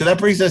 so that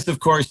brings us, of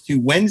course, to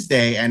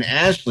Wednesday and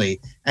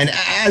Ashley. And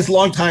as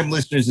longtime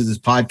listeners of this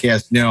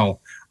podcast know,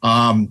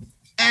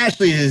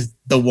 Ashley is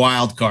the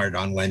wild card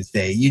on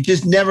Wednesday. You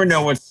just never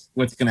know what's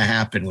going to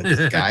happen with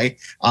this guy.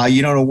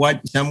 You don't know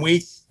what. Some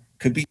weeks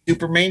could be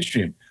super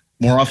mainstream.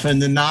 More often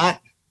than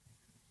not.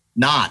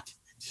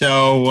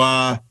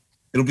 So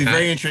it'll be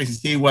very interesting to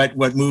see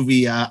what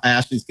movie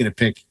Ashley's going to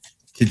pick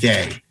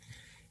today.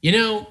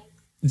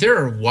 There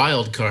are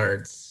wild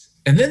cards,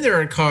 and then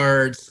there are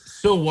cards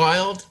so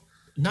wild,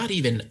 not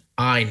even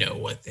I know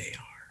what they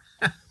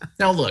are.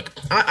 Now, look,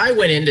 I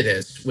went into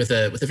this with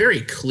a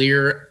very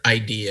clear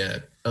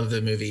idea of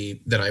the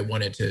movie that I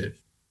wanted to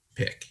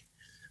pick,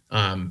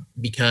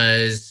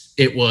 because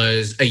it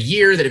was a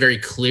year that very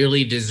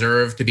clearly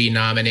deserved to be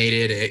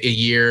nominated, a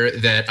year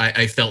that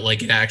I felt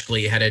like it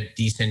actually had a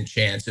decent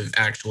chance of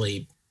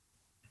actually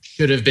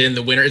should have been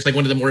the winner. It's like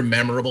one of the more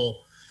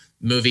memorable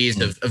movies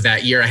of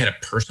that year. I had a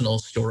personal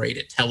story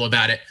to tell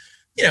about it.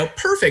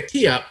 Perfect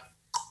tee up,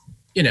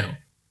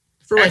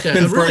 for like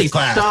a really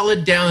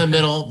solid down the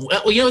middle.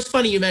 Well, it's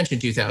funny you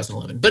mentioned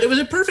 2011, but it was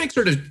a perfect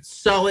sort of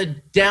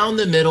solid down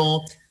the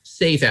middle,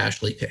 safe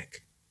Ashley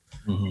pick.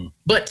 Mm-hmm.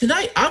 But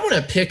tonight I want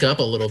to pick up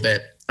a little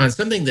bit on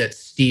something that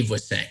Steve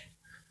was saying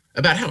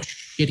about how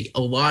shitty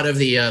a lot of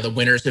the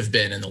winners have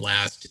been in the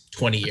last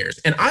 20 years.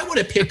 And I want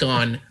to pick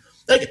on,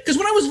 because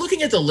when I was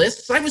looking at the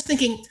lists, I was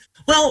thinking,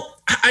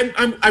 well,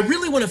 I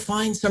really want to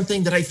find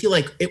something that I feel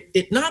like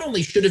it not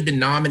only should have been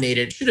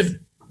nominated, it should have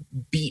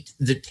beat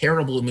the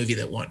terrible movie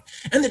that won.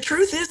 And the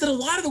truth is that a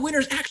lot of the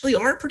winners actually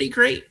are pretty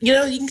great.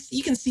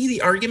 You can see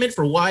the argument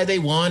for why they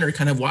won or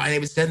kind of why they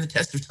would stand the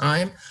test of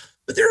time.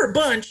 But there are a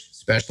bunch,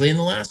 especially in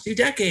the last 2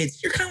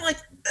 decades, you're kind of like,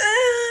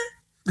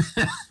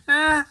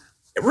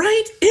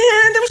 right?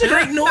 Yeah, that was a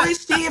great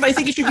noise, Steve. I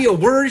think it should be a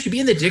word. It should be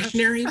in the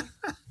dictionary.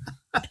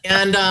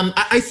 And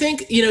I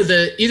think, either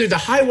the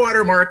high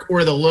water mark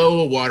or the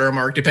low water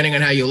mark, depending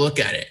on how you look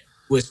at it,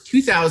 was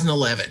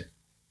 2011.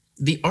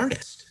 The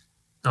Artist.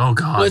 Oh,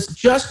 God. Was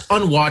just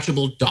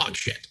unwatchable dog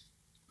shit.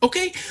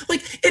 Okay?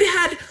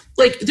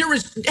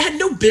 It had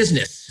no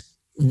business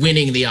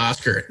winning the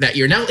Oscar that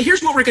year. Now,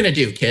 here's what we're going to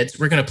do, kids.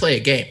 We're going to play a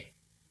game.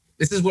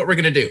 This is what we're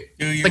going to do.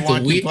 Do you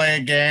want to play a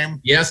game?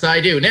 Yes,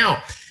 I do.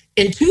 Now,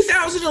 in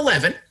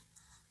 2011,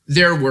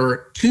 there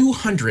were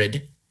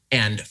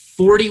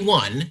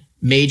 241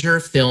 major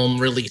film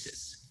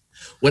releases.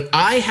 What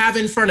I have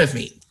in front of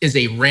me is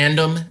a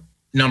random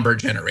number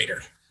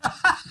generator.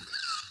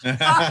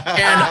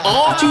 And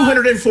all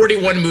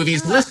 241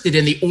 movies listed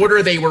in the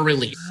order they were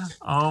released.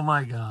 Oh,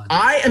 my God.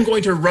 I am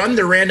going to run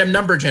the random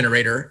number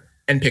generator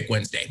and pick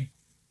Wednesday.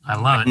 I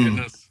love it.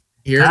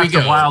 Here we go.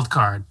 That's a wild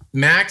card.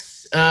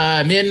 Max,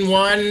 min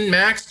 1,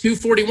 max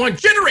 241.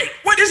 Generate.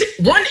 What is it?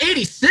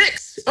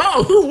 186.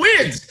 Oh, who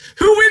wins?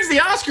 Who wins the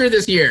Oscar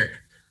this year?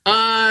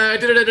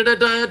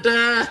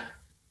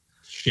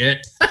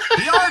 Shit.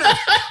 The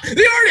Artist.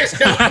 The Artist.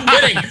 No, I'm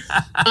kidding.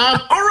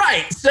 All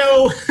right.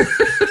 So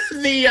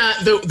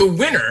the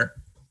winner.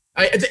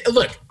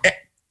 Look,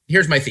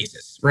 here's my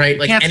thesis. Right,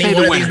 like any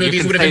one of these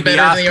movies would have been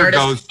better than The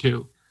Artist.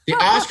 The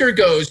Oscar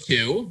goes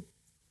to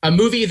a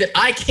movie that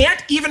I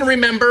can't even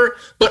remember,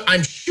 but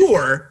I'm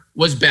sure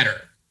was better.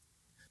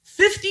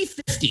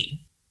 50-50.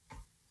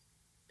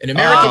 An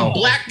American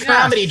black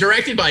comedy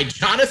directed by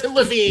Jonathan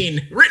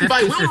Levine, written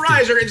by Will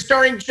Reiser and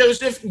starring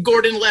Joseph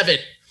Gordon-Levitt.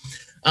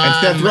 And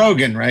Seth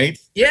Rogen, right?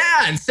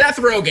 Yeah, and Seth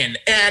Rogen.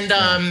 And,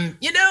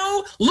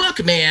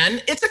 look,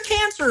 man, it's a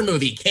cancer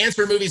movie.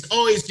 Cancer movies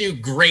always do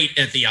great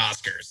at the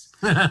Oscars.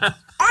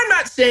 I'm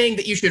not saying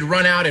that you should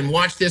run out and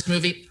watch this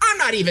movie. I'm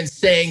not even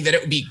saying that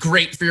it would be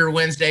great for your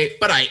Wednesday,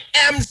 but I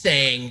am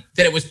saying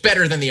that it was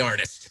better than The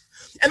Artist.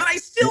 And I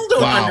still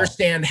don't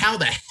understand how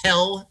the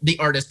hell The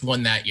Artist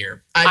won that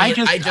year. I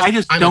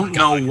just don't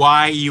know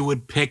why you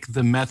would pick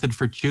the method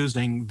for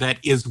choosing that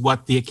is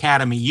what the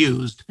Academy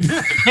used to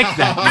pick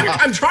that.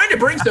 I'm trying to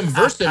bring some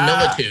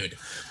verisimilitude.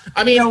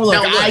 I mean, look,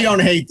 I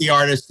don't hate The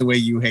Artist the way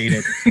you hate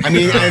it. I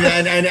mean,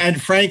 and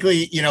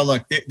frankly,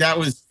 look, there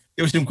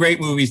was some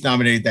great movies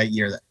nominated that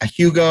year.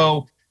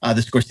 Hugo,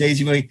 the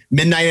Scorsese movie,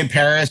 Midnight in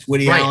Paris,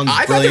 Woody Allen's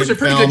I thought there was a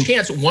pretty film. good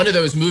chance one of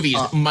those movies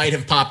might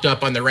have popped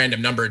up on the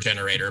random number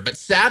generator, but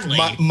sadly,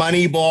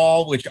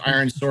 Moneyball, which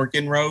Aaron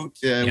Sorkin wrote,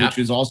 which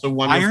was also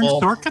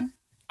wonderful.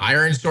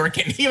 Aaron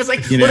Sorkin. He was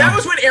like, that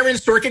was when Aaron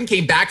Sorkin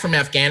came back from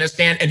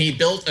Afghanistan and he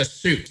built a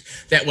suit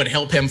that would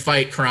help him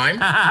fight crime.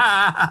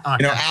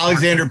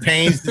 Alexander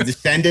Payne's The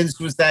Descendants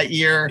was that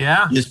year.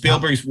 Yeah.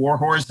 Spielberg's War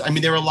Horse. I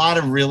mean, there were a lot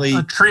of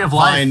really Tree of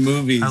fine Life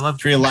movies. I love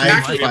Tree of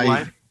Life.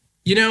 Let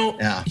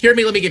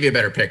me give you a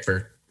better pick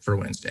for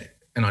Wednesday.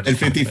 And I'll just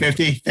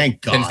 50-50?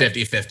 Thank God. And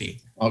 50-50.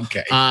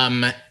 Okay.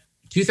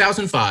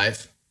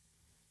 2005,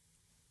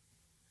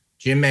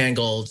 Jim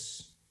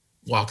Mangold's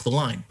Walk the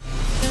Line.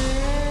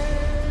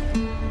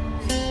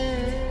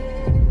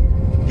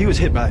 He was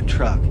hit by a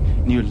truck,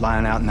 and you were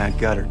lying out in that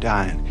gutter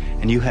dying,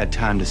 and you had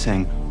time to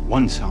sing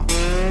one song.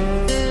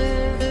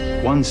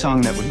 One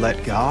song that would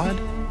let God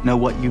know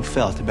what you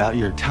felt about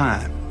your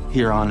time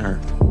here on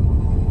earth.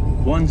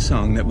 One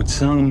song that would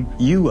sum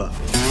you up.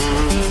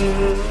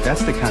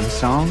 That's the kind of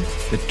song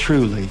that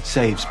truly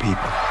saves people.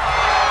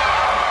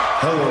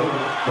 Hello,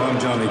 I'm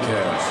Johnny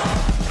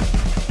Cash.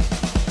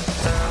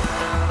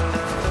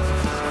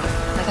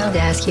 I wanted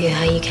to ask you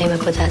how you came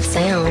up with that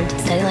sound.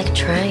 Steady like a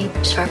train,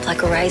 sharp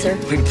like a razor.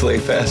 We'd play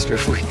faster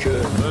if we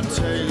could. The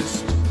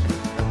taste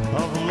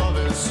of love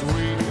is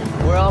sweet.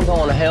 We're all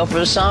going to hell for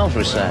the songs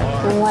we sang.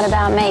 And what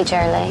about me,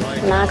 Charlie?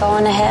 Am I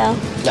going to hell?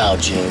 No,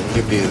 June,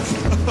 you're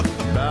beautiful.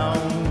 Bound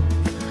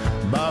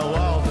by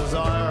wild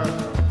desire,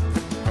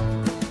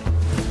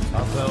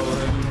 I fell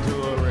into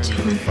a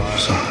ring of fire.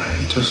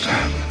 Sorry, it just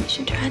happened. You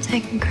should try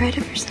taking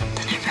credit for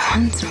something every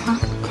once in a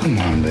while. Come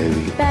on,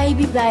 baby.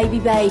 Baby, baby,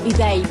 baby,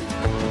 baby.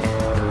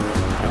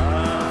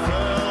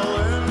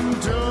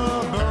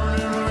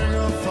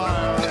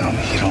 Tell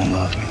me you don't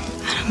love me.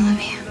 I don't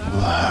love you.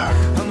 Liar.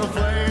 And the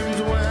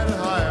flames went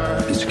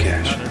higher. Mr.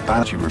 Cash, why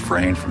don't you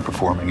refrain from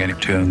performing any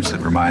tunes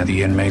that remind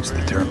the inmates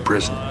that they're in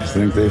prison? You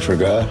think they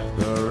forgot?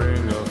 The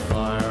ring of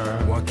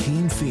fire.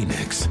 Joaquin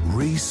Phoenix,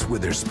 Reese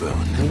Witherspoon.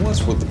 And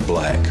what's with the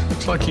black?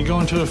 Looks like you're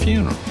going to a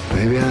funeral.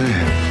 Maybe I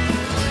am.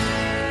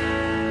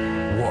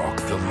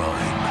 Walk the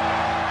line.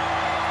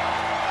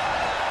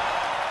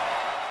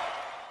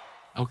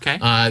 Okay.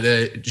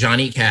 The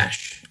Johnny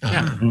Cash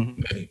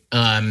movie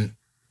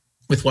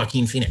with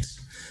Joaquin Phoenix,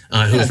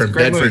 who's from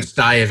Bedford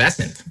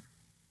Stuyvesant.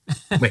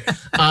 Wait,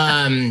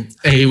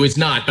 he was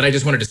not, but I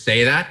just wanted to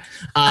say that.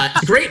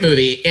 It's a great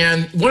movie,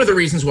 and one of the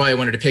reasons why I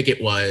wanted to pick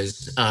it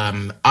was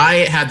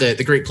I had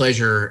the great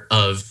pleasure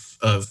of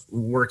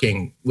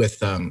working with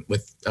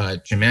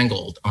Jim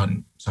Mangold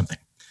on something,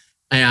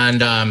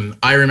 and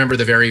I remember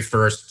the very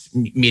first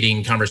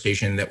meeting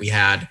conversation that we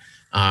had.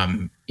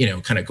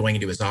 Kind of going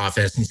into his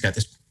office, and he's got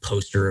this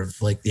poster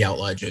of like The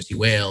Outlaw Josie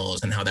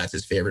Wales and how that's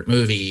his favorite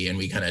movie. And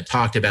we kind of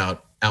talked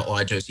about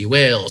Outlaw Josie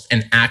Wales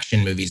and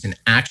action movies and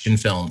action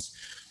films.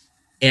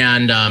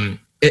 And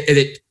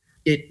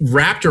it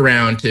wrapped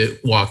around to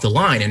Walk the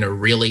Line in a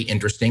really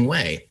interesting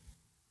way.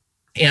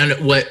 And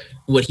what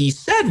he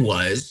said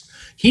was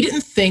he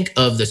didn't think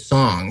of the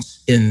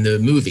songs in the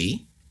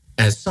movie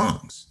as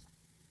songs.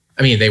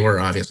 I mean, they were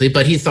obviously,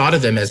 but he thought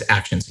of them as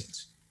action scenes.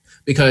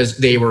 Because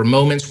they were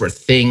moments where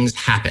things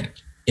happened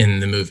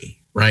in the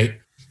movie, right?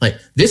 Like,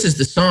 this is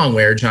the song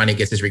where Johnny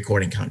gets his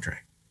recording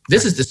contract.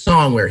 This is the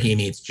song where he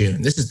meets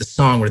June. This is the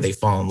song where they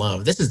fall in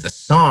love. This is the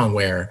song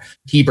where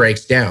he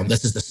breaks down.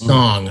 This is the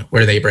song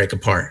where they break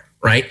apart,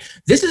 right?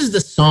 This is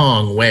the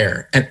song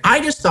where, and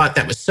I just thought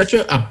that was such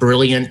a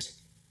brilliant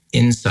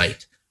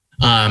insight,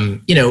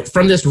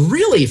 from this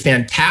really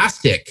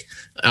fantastic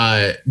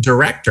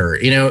director,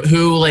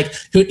 who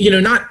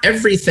not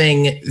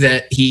everything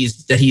that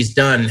he's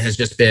done has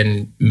just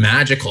been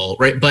magical,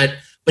 right? But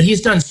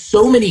he's done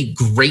so many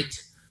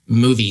great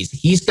movies.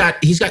 He's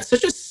got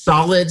such a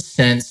solid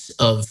sense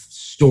of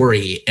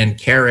story and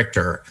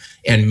character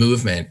and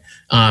movement.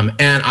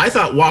 And I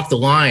thought Walk the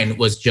Line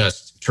was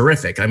just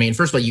terrific. I mean,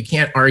 first of all, you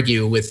can't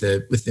argue with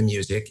the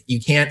music. You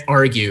can't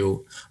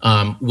argue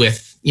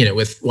with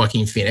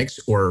Joaquin Phoenix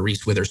or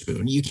Reese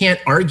Witherspoon. You can't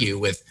argue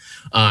with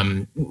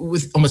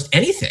almost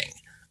anything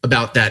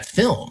about that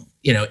film.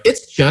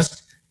 It's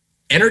just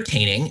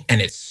entertaining,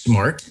 and it's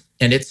smart,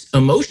 and it's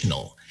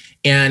emotional.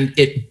 And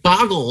it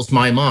boggles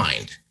my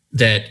mind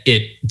that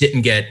it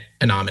didn't get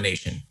a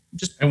nomination.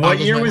 And what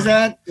year was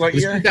that? What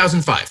year?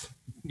 2005.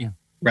 Yeah.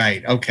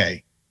 Right.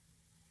 Okay.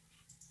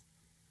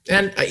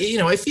 And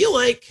I feel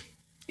like,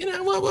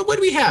 what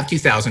do we have?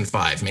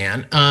 2005,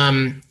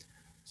 man.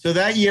 So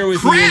that year was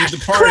Crash. the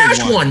Crash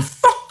won.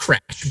 Fuck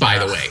Crash, by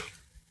the way.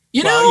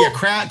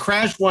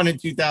 Crash won in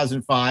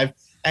 2005,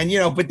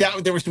 and but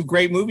there were some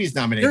great movies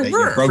nominated. There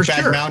were,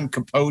 Brokeback Mountain,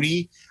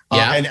 Capote,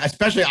 and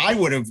especially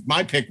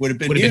my pick would have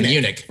been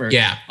Munich.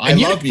 I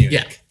love Munich.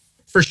 Yeah,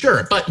 for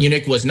sure. But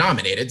Munich was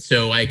nominated,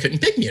 so I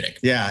couldn't pick Munich.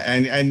 Yeah,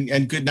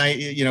 and Good Night,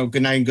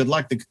 Good Night and Good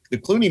Luck. The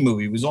Clooney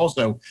movie was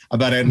also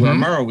about Edward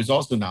Murrow, was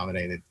also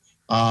nominated.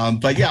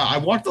 But yeah, I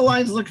Walk the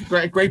Lines. Look,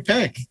 great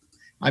pick.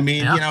 I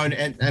mean,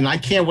 and I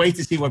can't wait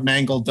to see what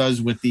Mangold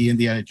does with the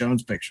Indiana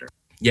Jones picture.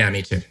 Yeah,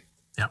 me too.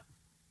 Yeah,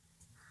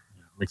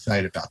 I'm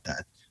excited about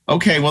that.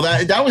 Okay, well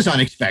that was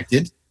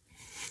unexpected.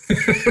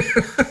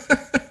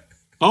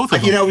 Both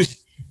of them.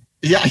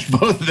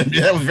 Both of them.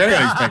 That was very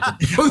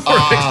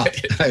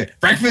unexpected.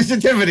 Breakfast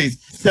at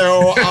Tiffany's.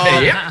 So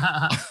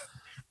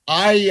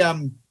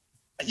I'm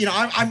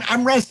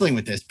wrestling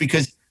with this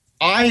because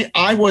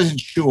I wasn't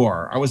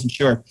sure. I wasn't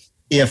sure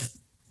if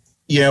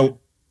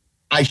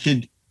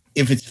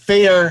if it's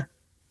fair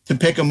to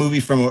pick a movie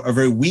from a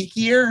very weak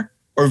year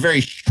or a very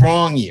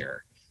strong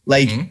year.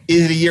 Like,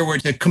 is it a year where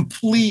it's a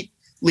completely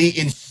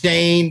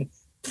insane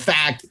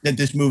fact that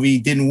this movie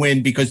didn't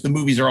win because the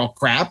movies are all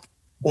crap?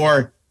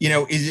 Or,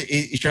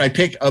 should I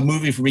pick a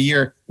movie from a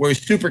year where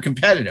it's super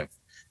competitive?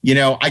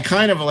 I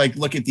kind of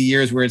look at the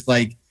years where it's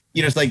like,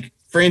 it's like,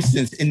 for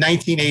instance, in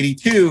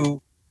 1982,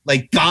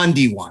 like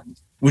Gandhi won,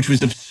 which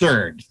was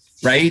absurd,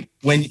 right?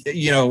 When, when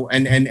you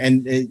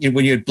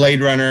had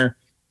Blade Runner,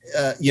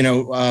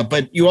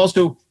 but you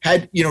also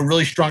had,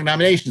 really strong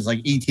nominations like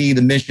E.T.,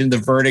 The Mission, The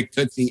Verdict,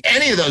 Tootsie.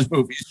 Any of those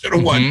movies should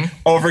have won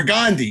over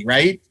Gandhi,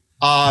 right?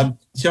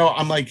 So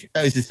I'm like,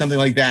 is it something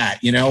like that,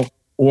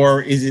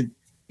 or is it,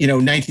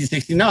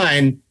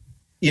 1969,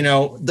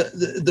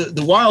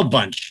 the Wild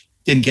Bunch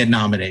didn't get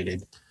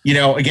nominated,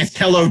 against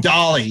Hello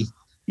Dolly,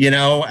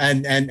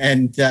 and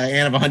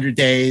Anne of 100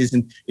 Days,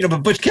 and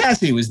but Butch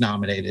Cassidy was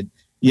nominated.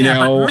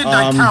 But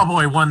Midnight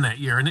Cowboy won that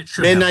year, and it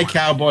should. Midnight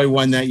Cowboy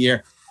won that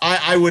year.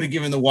 I would have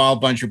given the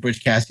Wild Bunch or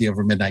Butch Cassidy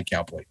over Midnight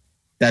Cowboy.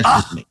 That's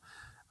just me.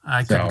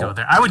 I couldn't go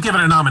there. I would give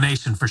it a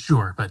nomination for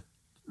sure, but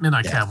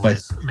Midnight Cowboy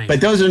is amazing.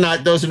 But those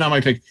are not my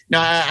picks.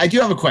 Now I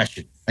do have a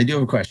question.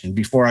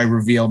 Before I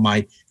reveal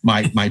my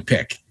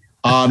pick.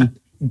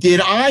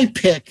 Did I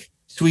pick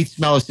Sweet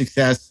Smell of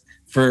Success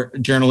for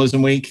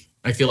Journalism Week?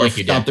 I feel like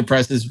you did. Stop the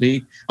Presses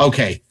Week.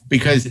 Okay,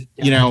 because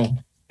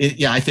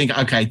I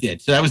think I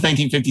did. So that was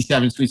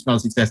 1957, Sweet Smell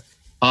of Success.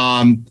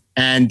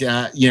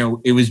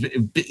 It was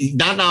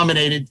not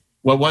nominated.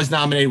 What was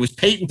nominated was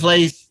Peyton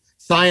Place,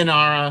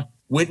 Sayonara,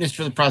 Witness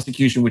for the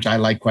Prosecution, which I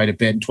like quite a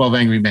bit, and 12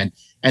 Angry Men.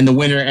 And the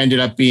winner ended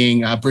up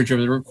being Bridge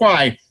Over the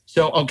Kwai.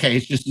 So, okay,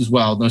 it's just as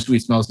well. No Sweet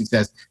Smell of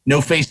Success. No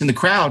Face in the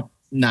Crowd,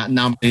 not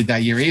nominated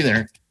that year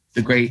either.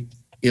 The great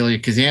Elia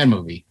Kazan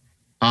movie.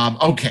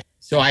 Okay,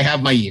 so I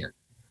have my year.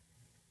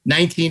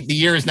 The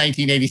year is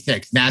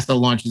 1986. NASA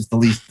launches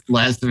the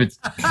last of its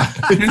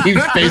deep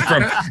space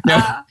program. No,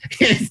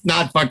 it's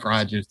not Buck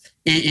Rogers.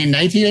 In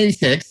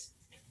 1986,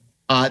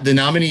 the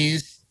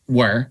nominees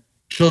were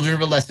Children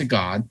of a Lesser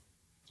God,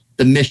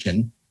 The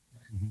Mission,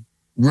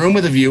 Room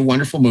with a View,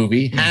 wonderful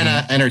movie,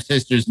 Hannah and Her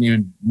Sisters, an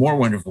even more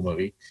wonderful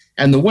movie,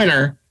 and the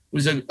winner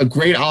was a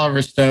great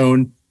Oliver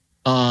Stone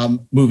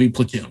movie,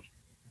 Platoon.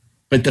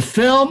 But the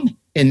film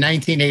in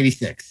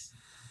 1986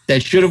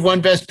 that should have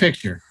won Best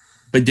Picture,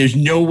 but there's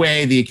no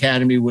way the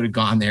Academy would have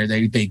gone there.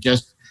 They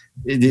just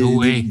no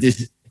way.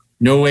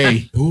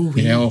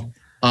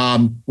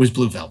 Was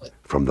Blue Velvet.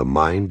 From the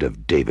mind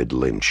of David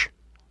Lynch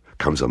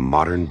comes a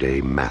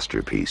modern-day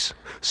masterpiece,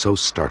 so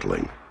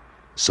startling,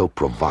 so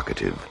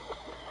provocative,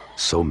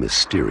 so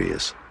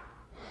mysterious,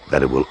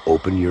 that it will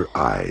open your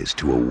eyes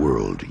to a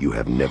world you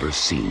have never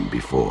seen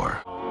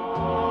before.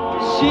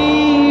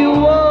 She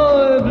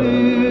wore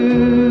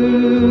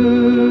blue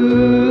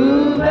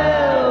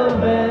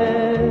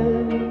velvet,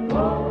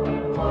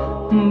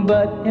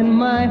 but in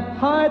my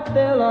heart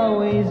there'll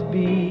always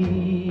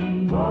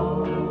be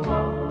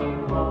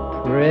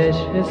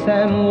precious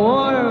and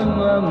warm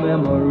a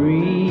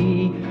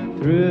memory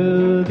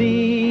through the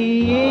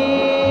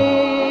years,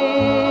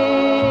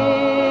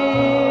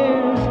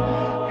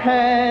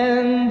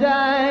 and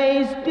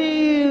I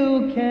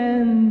still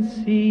can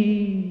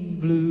see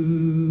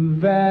blue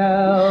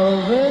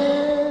velvet.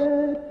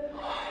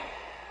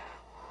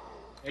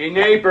 Hey,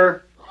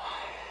 neighbor.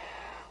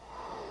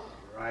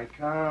 Here I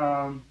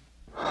come.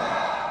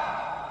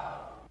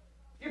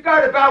 You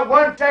got about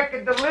 1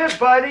 second to live,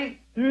 buddy.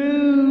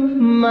 Through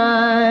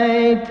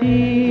my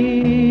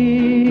tears,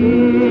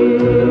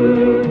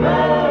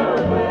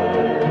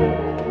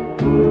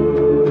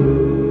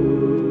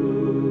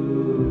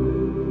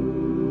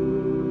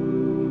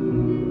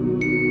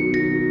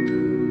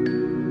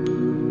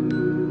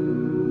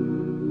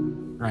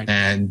 Right.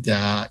 And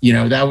that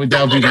would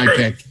be my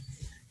pick.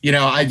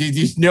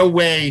 There's no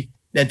way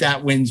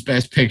that wins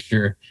Best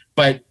Picture,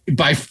 but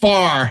by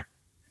far,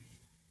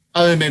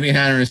 other than maybe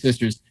Hannah and Her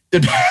Sisters, the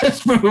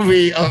best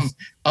movie of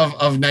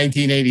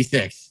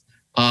 1986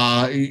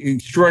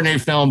 Extraordinary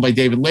film by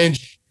David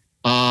Lynch,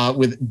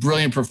 with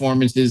brilliant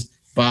performances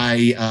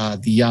by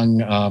the young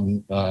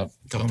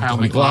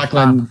Colin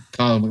McLaughlin,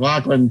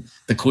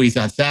 the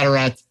Kwisatz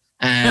Haderach,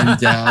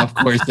 and of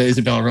course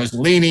Isabella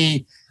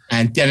Rossellini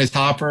and Dennis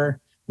Hopper,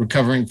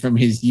 recovering from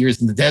his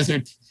years in the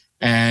desert,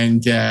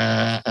 and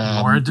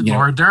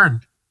Laura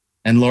Dern.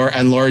 And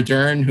Laura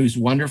Dern, who's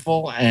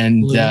wonderful,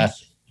 and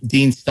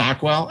Dean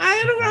Stockwell.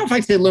 I don't know if I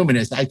say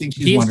luminous. I think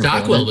she's Dean wonderful.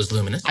 Stockwell was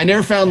luminous. I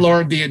never found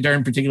Laura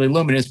Dern particularly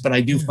luminous, but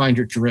I do find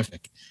her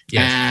terrific.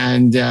 Yes.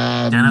 And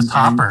Dennis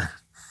Hopper.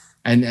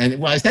 And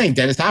well, I was saying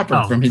Dennis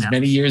Hopper from his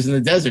many years in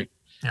the desert.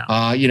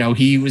 Yeah.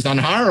 He was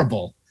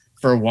unhireable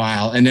for a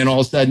while, and then all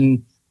of a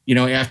sudden,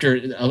 after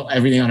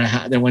everything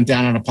that went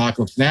down on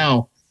Apocalypse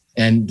Now,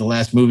 and the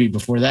last movie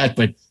before that,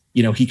 but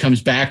he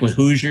comes back with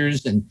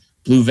Hoosiers and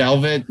Blue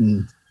Velvet,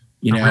 and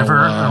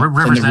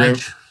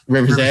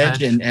River's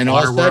Edge, and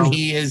all of a sudden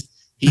he's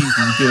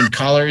doing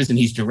colors, and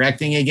he's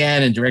directing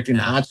again, and directing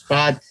The Hot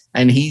Spot,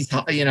 and he's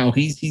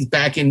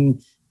back in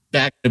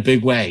a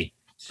big way.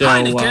 So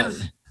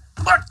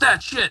fuck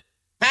that shit.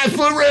 That's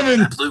Blue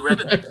Ribbon. Blue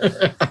Ribbon.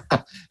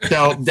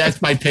 So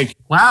that's my pick.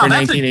 Wow, for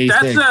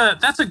 1986.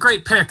 that's a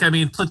great pick. I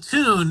mean,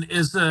 Platoon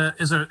is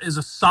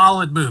a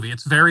solid movie.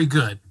 It's very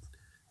good.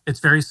 It's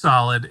very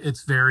solid.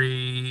 It's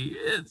very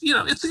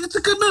it's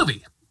a good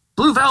movie.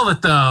 Blue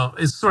Velvet, though,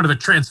 is sort of a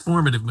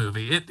transformative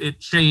movie. It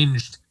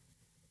changed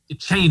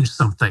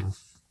something.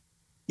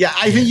 Yeah,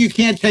 I think you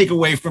can't take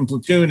away from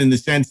Platoon in the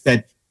sense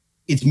that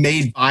it's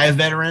made by a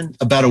veteran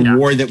about a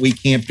war that we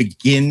can't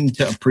begin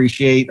to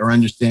appreciate or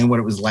understand what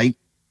it was like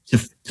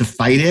to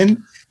fight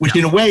in, which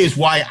in a way is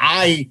why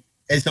I,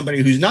 as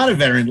somebody who's not a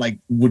veteran,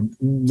 would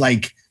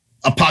like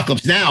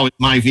Apocalypse Now.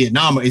 My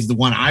Vietnam is the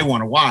one I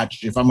want to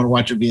watch if I'm going to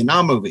watch a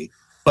Vietnam movie.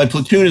 But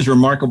Platoon is a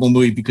remarkable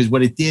movie because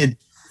what it did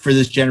for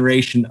this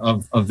generation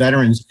of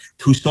veterans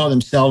who saw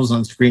themselves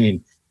on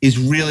screen is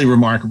really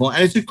remarkable.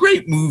 And it's a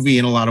great movie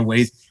in a lot of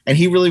ways. And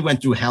he really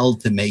went through hell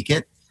to make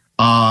it.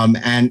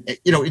 And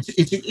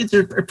it's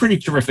a pretty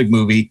terrific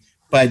movie,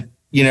 but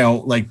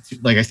like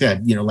I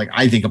said,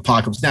 I think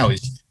Apocalypse Now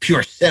is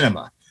pure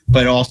cinema,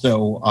 but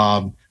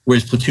also,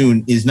 whereas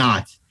Platoon is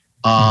not.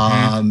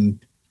 I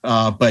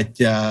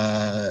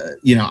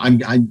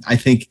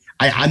think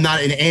I'm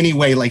not in any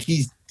way like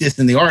he's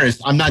dissing the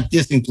artist. I'm not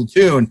dissing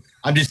Platoon.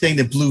 I'm just saying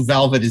that Blue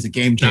Velvet is a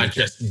game changer. Not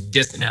just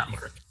dissing it,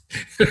 Mark.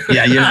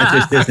 Yeah, you're not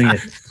just dissing it.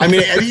 I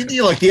mean,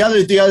 look, the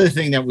other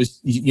thing that was,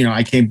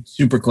 I came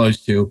super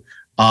close to,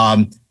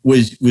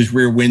 was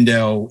Rear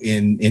Window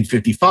in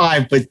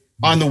 55, but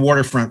on the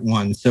waterfront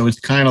one. So it's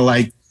kind of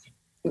like,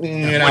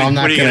 I'm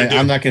not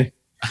gonna.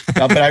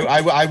 But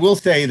I will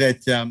say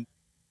that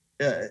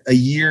a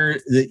year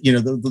that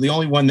the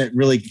only one that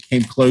really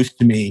came close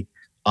to me,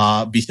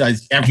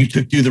 besides after you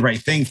took Do the Right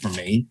Thing for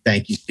me.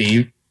 Thank you,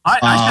 Steve.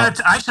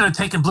 I should have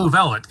taken Blue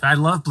Velvet. I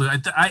love Blue.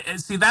 I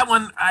see that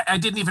one. I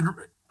didn't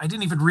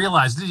even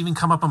realize. It didn't even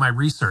come up on my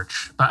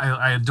research. But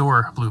I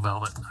adore Blue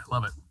Velvet. I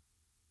love it.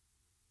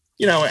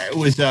 It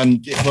was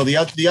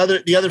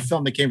the other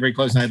film that came very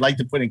close, and I'd like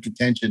to put in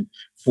contention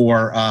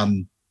for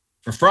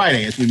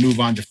Friday as we move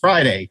on to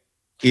Friday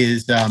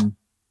is I'm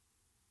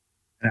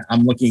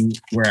looking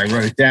where I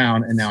wrote it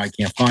down, and now I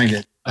can't find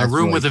it. A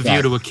Room with a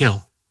View to a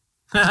Kill.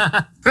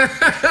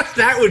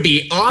 That would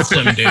be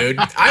awesome, dude.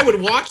 I would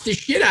watch the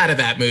shit out of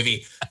that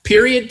movie.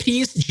 Period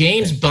piece,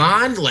 James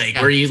Bond,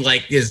 where he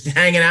is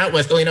hanging out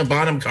with Helena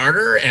Bonham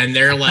Carter, and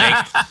they're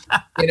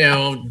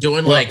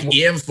doing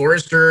E.M.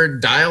 Forster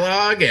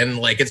dialogue, and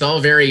it's all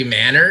very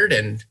mannered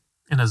and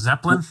in a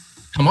Zeppelin.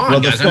 Come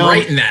on, guys! I'm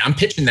writing that. I'm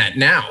pitching that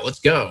now. Let's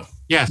go.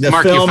 Yes,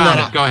 Mark, you found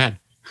it. Go ahead.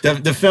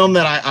 The film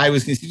that I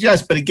was going to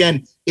suggest, but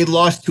again, it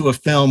lost to a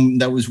film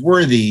that was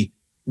worthy.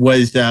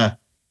 Was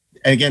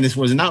and again, this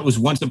was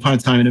Once Upon a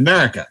Time in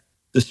America,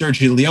 the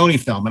Sergio Leone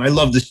film. And I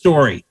love the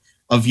story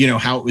of,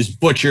 how it was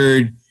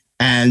butchered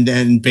and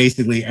then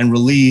basically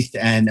released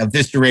and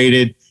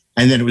eviscerated.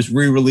 And then it was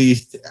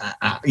re-released,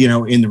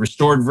 in the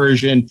restored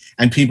version.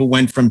 And people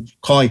went from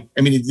calling,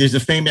 there's a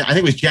famous, I think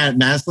it was Janet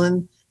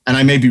Maslin, and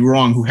I may be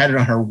wrong, who had it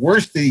on her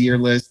worst of the year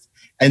list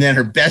and then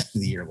her best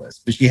of the year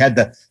list. But she had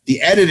the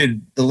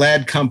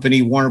Ladd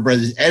Company, Warner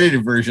Brothers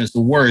edited version as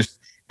the worst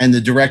and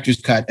the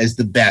director's cut as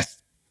the best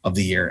of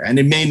the year. And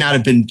it may not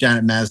have been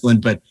Janet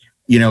Maslin, but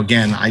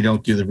again, I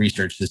don't do the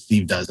research that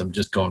Steve does. I'm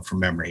just going from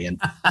memory, and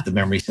the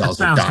memory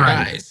cells are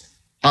dying.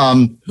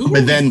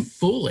 But then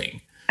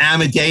fooling.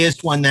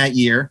 Amadeus won that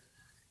year.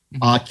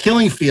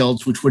 Killing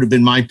Fields, which would have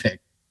been my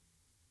pick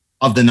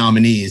of the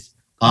nominees.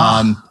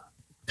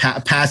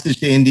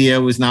 Passage to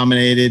India was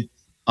nominated.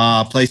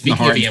 Place in the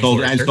Heart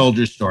and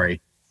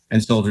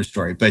Soldier's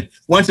Story. But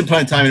Once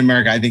Upon a Time in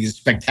America, I think, is a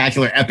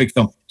spectacular, epic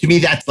film. To me,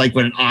 that's like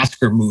what an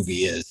Oscar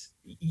movie is.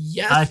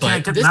 Yes,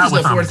 but this is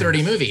a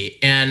 4:30 movie.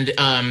 And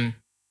in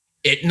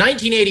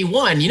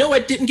 1981, you know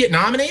what didn't get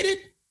nominated?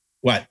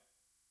 What?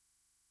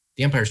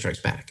 The Empire Strikes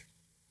Back.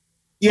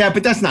 Yeah,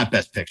 but that's not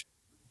Best Picture.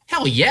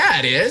 Hell yeah,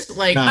 it is.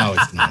 No,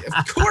 it's not.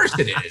 Of course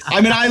it is.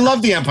 I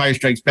love The Empire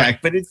Strikes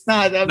Back, but it's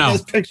not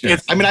Best Picture.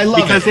 I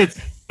love it.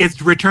 Because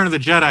It's Return of the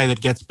Jedi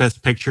that gets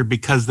Best Picture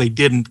because they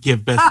didn't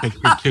give Best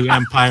Picture to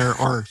Empire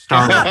or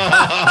Star Wars.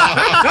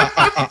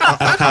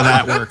 That's how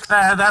that works.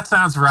 That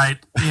sounds right.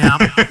 Yeah.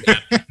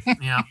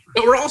 Yeah.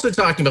 But we're also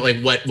talking about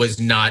like what was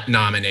not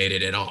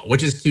nominated at all,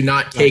 which is to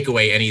not take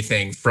away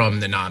anything from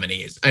the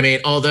nominees. I mean,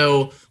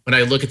 although when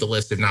I look at the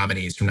list of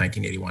nominees from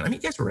 1981, I mean,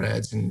 yes,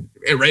 Reds and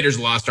Raiders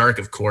of the Lost Ark,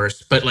 of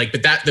course, but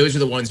those are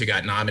the ones who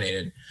got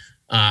nominated.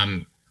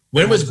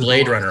 When was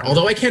Blade Runner?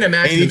 Although I can't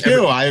imagine.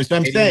 82.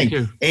 I'm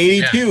saying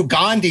 82. Yeah.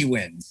 Gandhi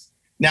wins.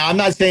 Now I'm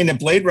not saying that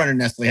Blade Runner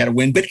necessarily had a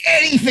win, but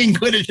anything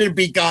could have should have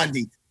beat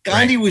Gandhi.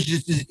 Gandhi was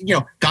just,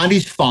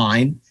 Gandhi's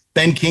fine.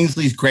 Ben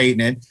Kingsley's great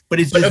in it, but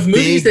it's. But just of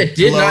movies big, that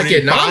did not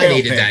get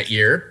nominated biopic. that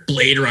year,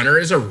 Blade Runner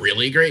is a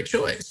really great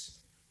choice.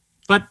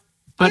 But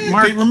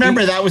Mark,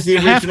 remember that was the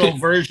original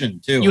version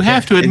too. You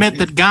have to admit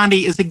that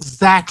Gandhi is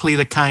exactly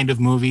the kind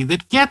of movie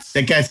that gets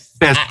Best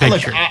Picture.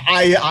 Look,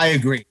 I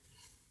agree.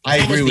 I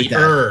agree with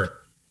that.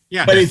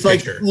 Yeah, but it's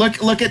like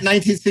look at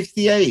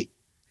 1968.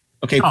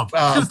 Okay, Planet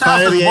of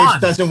the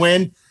Apes doesn't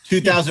win.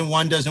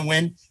 2001 doesn't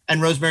win,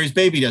 and Rosemary's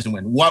Baby doesn't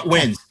win. What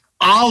wins?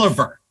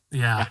 Oliver.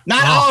 Yeah,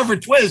 not Oliver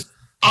Twist.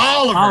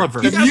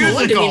 Oliver. The 2001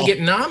 musical didn't even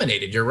get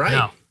nominated. You're right.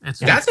 No,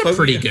 That's a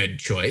pretty good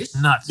choice.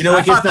 Nuts. You know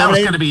what gets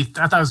nominated?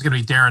 I thought it was going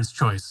to be Darren's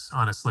choice,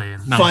 honestly.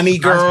 And Funny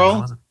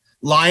Girl,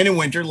 Lion in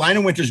Winter. Lion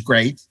in Winter's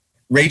great.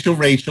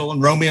 Rachel,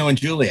 and Romeo and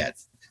Juliet.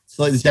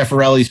 So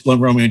Zeffirelli split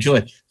Romeo and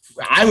Juliet.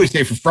 I would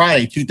say for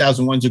Friday,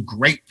 2001's a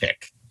great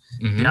pick.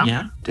 Mm-hmm.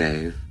 Yeah.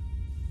 Dave,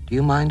 do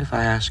you mind if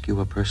I ask you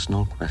a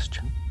personal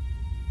question?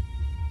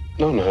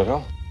 No, not at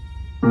all.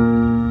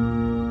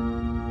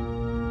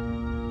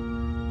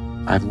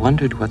 I've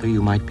wondered whether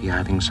you might be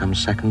having some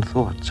second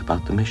thoughts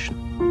about the mission.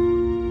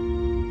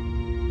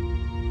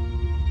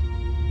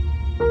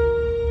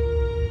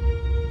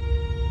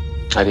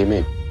 How do you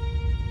mean?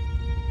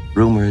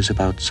 Rumors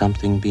about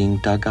something being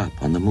dug up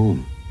on the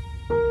moon.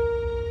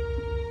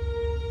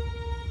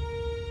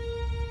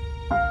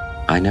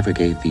 I never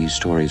gave these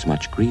stories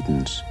much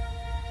credence,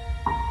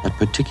 but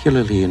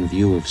particularly in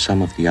view of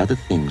some of the other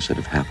things that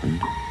have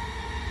happened,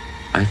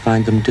 I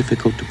find them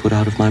difficult to put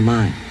out of my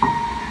mind.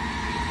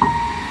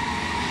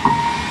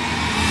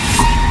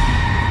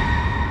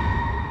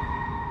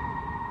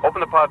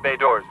 Open the pod bay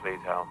doors, please,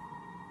 Hal.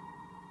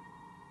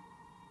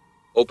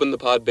 Open the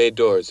pod bay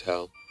doors,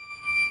 Hal.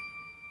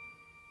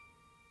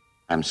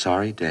 I'm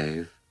sorry,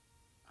 Dave.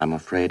 I'm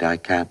afraid I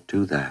can't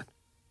do that.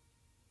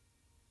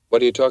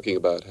 What are you talking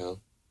about, Hal?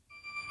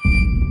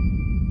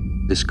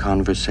 This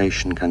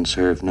conversation can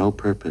serve no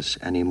purpose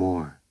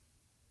anymore.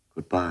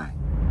 Goodbye.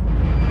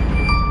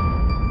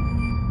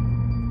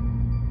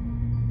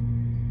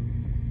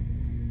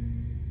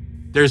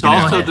 There's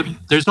also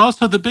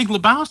the Big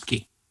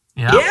Lebowski.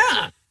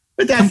 Yeah.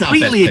 But that's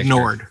completely not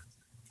ignored.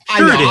 I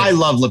know. I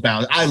love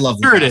Lebowski. I love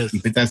Lebowski, it is.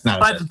 but that's not.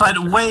 But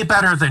way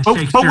better than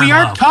Shakespeare. But we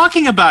aren't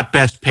talking about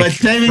Best Picture. But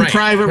Saving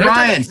Private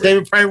Ryan.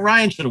 Saving Private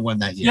Ryan should have won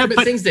that year. Yeah,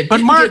 but things that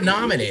didn't get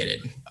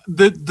nominated.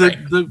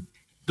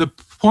 The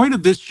point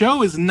of this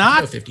show is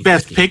not 50-50.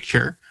 Best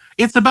Picture.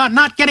 It's about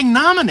not getting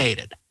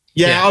nominated.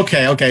 Yeah.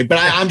 Okay. But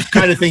I'm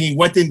kind of thinking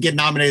what didn't get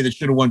nominated that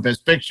should have won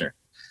Best Picture.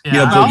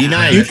 Yeah. Boogie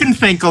Nights. You can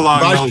think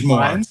along those Rushmore.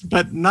 lines,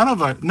 but none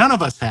of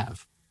us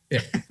have.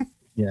 Yeah.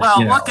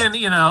 Well, looking,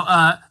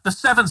 The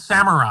Seven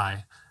Samurai,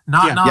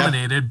 not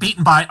nominated,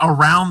 beaten by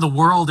Around the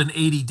World in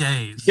 80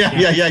 Days. Yeah.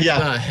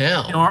 The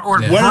hell?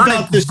 Or What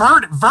about this?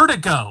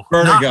 Vertigo,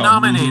 not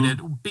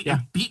nominated,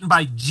 beaten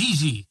by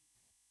Gigi.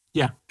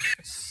 Yeah.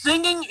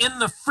 Singing in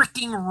the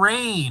Freaking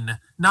Rain,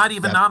 not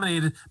even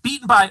nominated,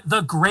 beaten by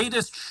The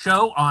Greatest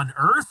Show on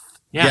Earth.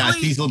 Yeah,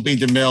 Cecil B.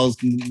 DeMille's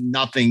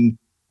nothing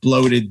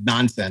bloated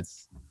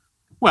nonsense.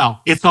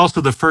 Well, it's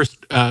also the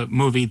first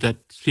movie that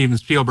Steven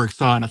Spielberg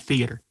saw in a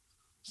theater.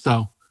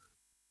 So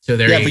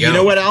there you go. But you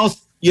know what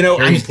else?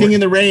 Very Singing in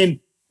the Rain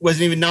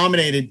wasn't even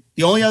nominated.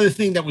 The only other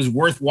thing that was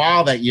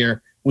worthwhile that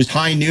year was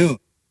High Noon.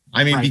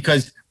 I mean,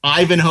 because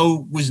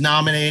Ivanhoe was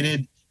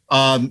nominated,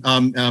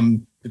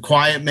 The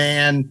Quiet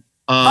Man.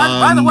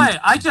 By the way,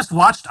 I just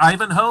watched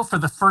Ivanhoe for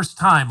the first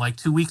time like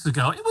 2 weeks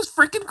ago. It was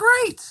freaking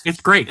great. It's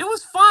great. It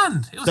was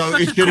fun. It was So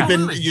such it a should have cool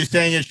been. movie. You're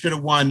saying it should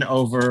have won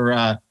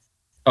over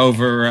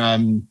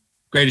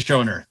Greatest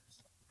Show on Earth.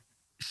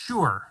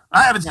 Sure.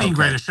 I haven't seen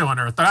Greatest Show on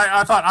Earth, but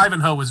I thought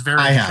Ivanhoe was very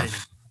entertaining.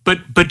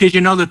 But did you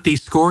know that the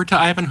score to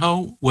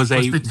Ivanhoe was the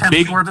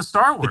 10th score to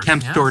Star Wars. The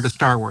 10th score to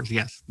Star Wars,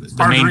 yes. It's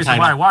part of the reason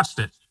why I watched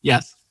it.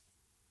 Yes.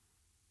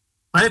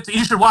 But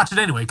you should watch it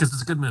anyway because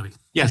it's a good movie.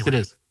 Yes, it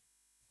is.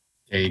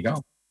 There you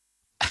go.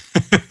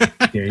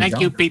 Thank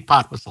you, Pete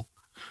Potwhistle.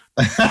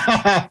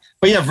 But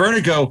yeah,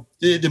 Vertigo,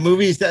 the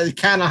movies, that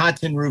kind of Hot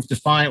Tin Roof,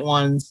 Defiant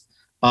Ones,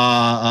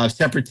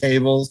 Separate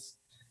Tables.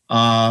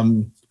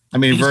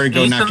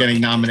 Vertigo not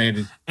getting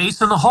nominated.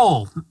 Ace in the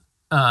Hole.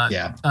 Not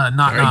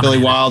nominated. Billy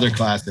Wilder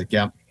classic.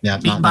 Yeah.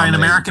 Beaten by An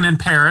American in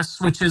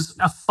Paris, which is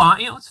a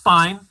fine. It's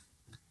fine,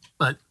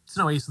 but it's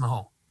no Ace in the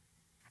Hole.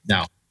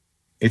 No,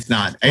 it's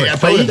not. Or But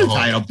Toad in either the Hole.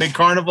 title, Big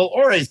Carnival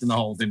or Ace in the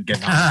Hole, didn't get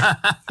nominated.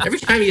 Every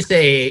time you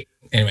say,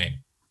 anyway.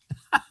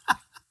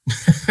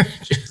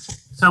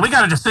 So we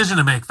got a decision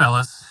to make,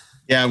 fellas.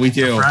 Yeah, we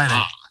do.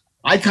 Friday.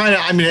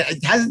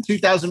 Hasn't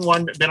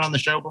 2001 been on the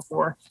show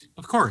before?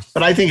 Of course.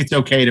 But I think it's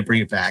okay to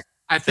bring it back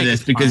to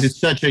this because it's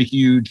such a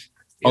huge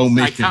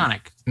omission.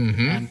 Iconic.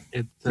 Mm-hmm. And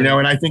it's,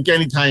 and I think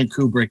anytime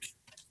Kubrick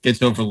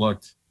gets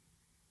overlooked,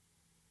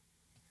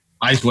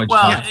 Eyes Wide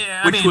Shut.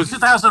 I mean,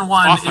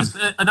 2001 is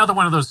another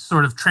one of those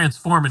sort of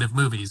transformative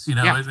movies.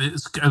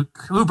 It's a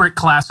Kubrick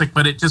classic,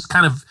 but it just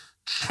kind of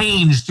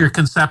changed your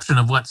conception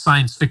of what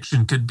science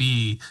fiction could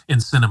be in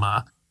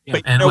cinema.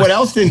 But what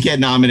else didn't get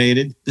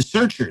nominated? The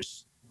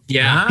Searchers.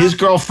 Yeah. His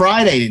Girl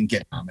Friday didn't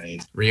get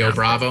nominated. Rio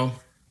Bravo.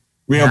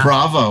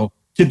 Bravo.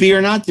 To Be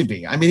or Not to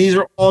Be. I mean, these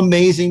are all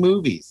amazing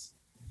movies.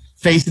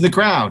 Facing the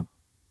Crowd.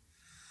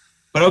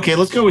 But okay,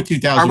 let's go with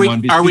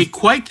 2001. Are we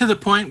quite to the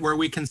point where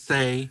we can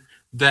say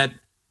that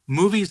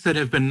movies that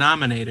have been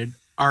nominated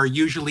are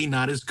usually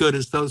not as good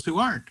as those who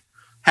aren't?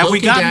 Have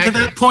we gotten to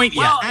that point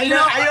yet? Well,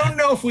 I don't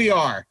know if we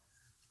are.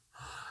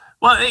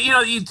 Well,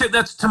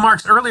 that's to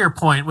Mark's earlier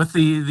point with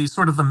the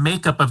sort of the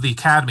makeup of the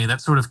Academy, that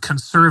sort of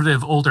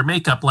conservative older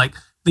makeup, like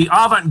the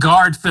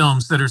avant-garde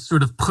films that are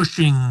sort of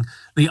pushing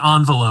the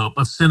envelope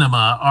of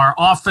cinema are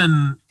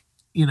often,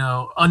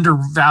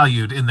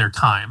 undervalued in their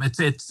time.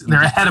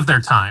 They're ahead of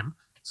their time.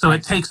 So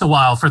it takes a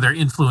while for their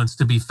influence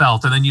to be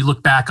felt. And then you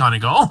look back on it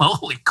and go, oh,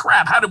 holy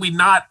crap, how did we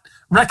not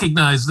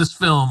recognize this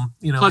film?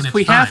 Plus,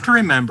 we have to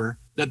remember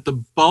that the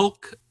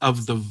bulk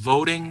of the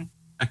voting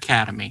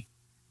Academy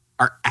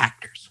are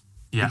actors.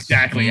 Yes.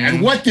 Exactly.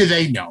 And what do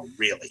they know,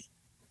 really?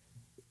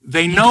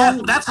 They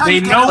know that's how they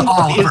you get know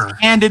Oliver. what is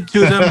handed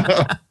to them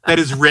that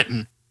is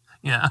written.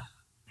 Yeah.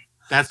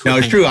 That's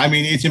it's true. I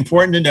mean, it's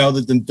important to know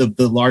that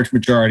the large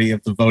majority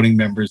of the voting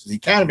members of the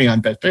Academy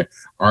on Best Picture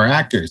are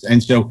actors.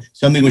 And so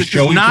something with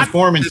showing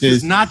performances. This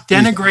is not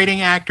denigrating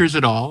actors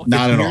at all.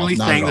 Not it's at all. merely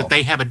saying that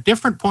they have a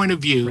different point of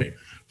view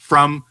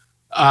from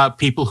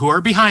people who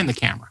are behind the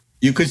camera.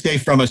 You could say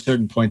from a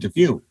certain point of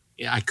view.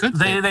 Yeah, I could.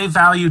 They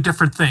value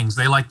different things.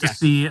 They like to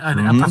see a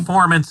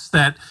performance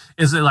that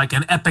is like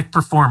an epic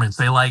performance.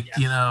 They like,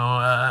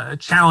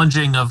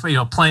 challenging of,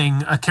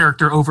 playing a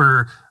character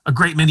over a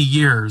great many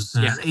years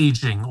and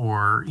aging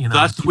or,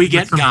 Thus we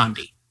get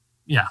Gandhi.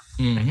 Yeah.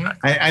 Mm-hmm.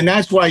 And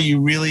that's why you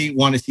really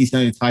want to see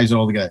something that ties it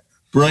all together.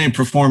 Brilliant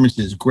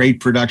performances, great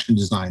production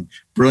design,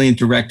 brilliant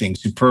directing,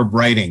 superb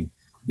writing,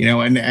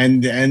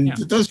 and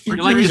those few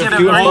all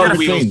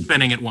wheels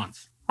spinning at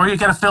once. Or you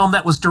get a film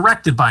that was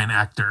directed by an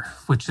actor,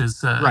 which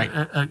is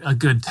a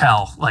good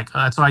tell. Like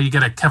that's why you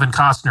get a Kevin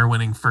Costner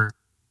winning for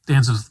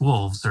Dances with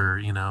Wolves, or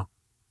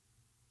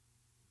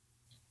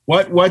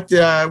What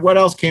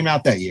else came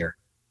out that year?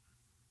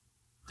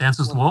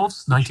 Dances with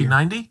Wolves,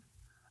 1990.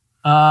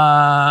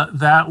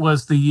 That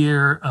was the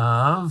year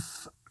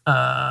of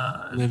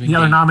the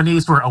other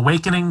nominees were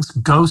Awakenings,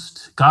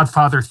 Ghost,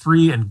 Godfather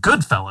 3, and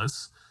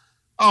Goodfellas.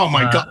 Oh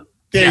my God.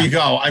 There you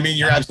go. I mean,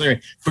 you're absolutely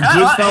right. For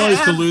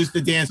Goodfellas to lose the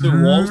Dance with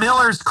Wolves.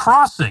 Miller's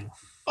Crossing.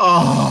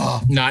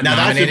 Oh, not now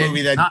nominated. That's a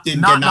movie that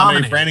didn't get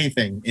nominated for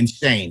anything.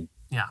 Insane.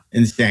 Yeah.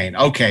 Insane.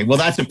 Okay. Well,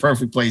 that's a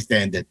perfect place to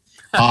end it.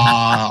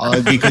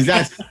 Because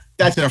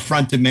that's an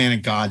affront to man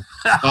and God.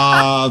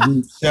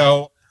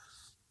 So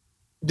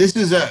this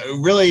is a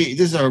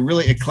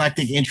really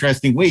eclectic,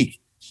 interesting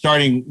week,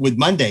 starting with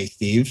Monday,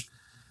 Steve.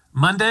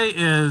 Monday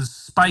is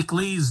Spike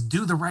Lee's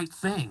Do the Right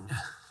Thing.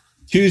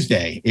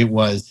 Tuesday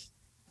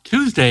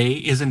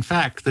is, in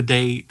fact, the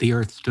day the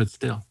earth stood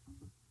still.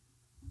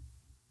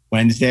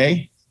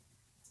 Wednesday?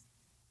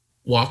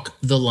 Walk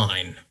the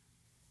Line.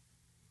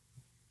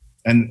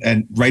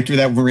 And right through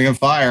that Ring of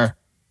Fire,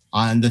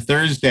 on the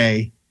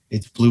Thursday,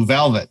 it's Blue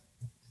Velvet.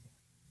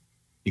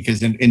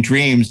 Because in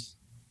dreams,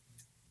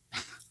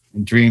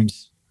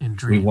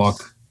 we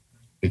walk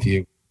with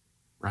you.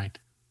 Right.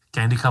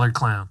 Candy-colored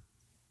clown.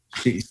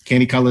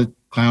 Candy-colored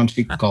clown,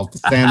 she called the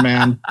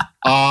Sandman.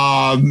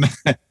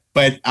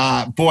 But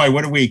boy,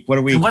 what a week! What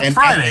a week! What's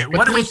Friday?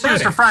 What do we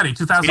choose for Friday?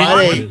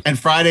 2001.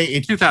 Friday,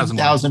 it's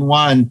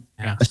 2001.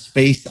 Yeah. A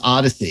Space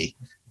Odyssey.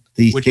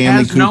 The Which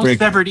Stanley has no Kubrick,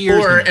 severed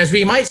ears. Or, as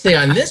we might say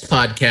on this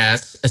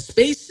podcast, a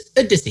Space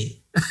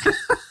Odyssey.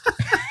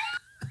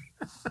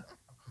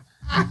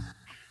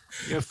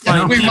 Yes,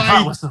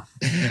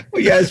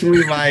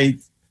 we might.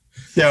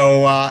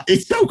 So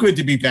it's so good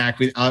to be back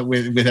with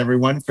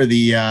everyone for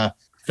the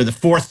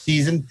fourth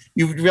season.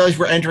 You realize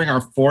we're entering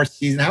our fourth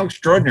season. How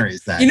extraordinary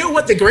is that? You know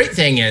what the great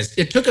thing is?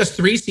 It took us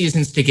 3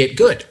 seasons to get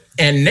good.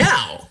 And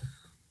now...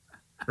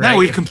 Now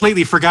we've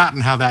completely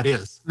forgotten how that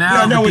is.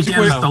 Now it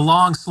begins the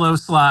long, slow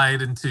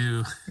slide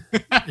into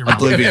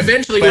oblivion.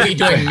 Eventually we'll be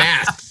doing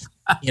masks,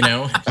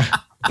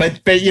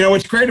 But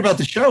what's great about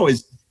the show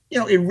is,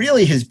 it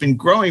really has been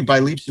growing by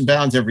leaps and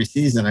bounds every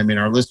season. I mean,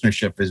 our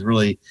listenership is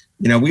really,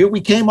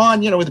 we came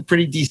on, with a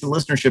pretty decent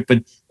listenership,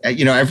 but,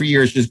 every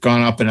year it's just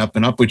gone up and up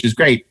and up, which is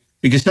great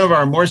because some of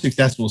our more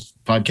successful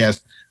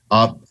podcasts,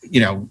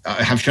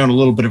 have shown a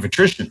little bit of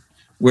attrition,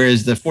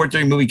 whereas the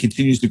 430 movie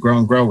continues to grow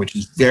and grow, which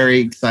is very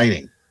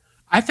exciting.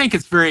 I think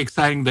it's very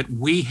exciting that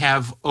we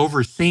have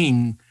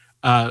overseen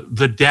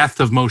the death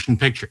of motion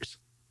pictures.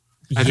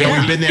 I think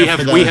we've been there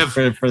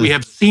we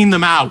have seen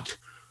them out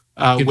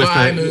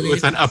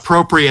with an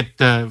appropriate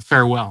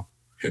farewell.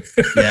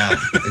 Yeah,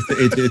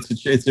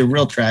 it's a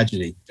real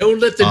tragedy. Don't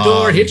let the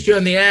door hit you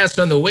on the ass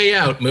on the way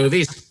out,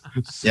 movies.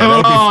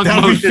 Yeah,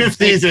 that'll be fifth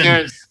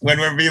season when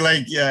we'll be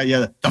like,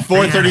 the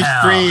 4:30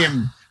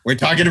 stream. We're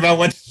talking about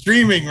what's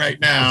streaming right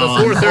now.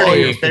 The 4:30, all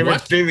your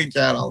favorite streaming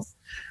channels,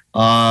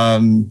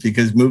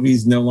 because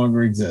movies no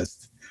longer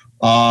exist.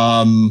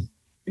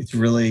 It's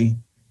really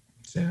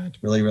sad,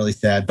 really, really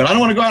sad. But I don't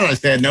want to go out on a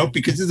sad note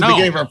because this is the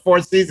beginning of our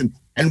fourth season,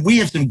 and we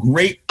have some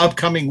great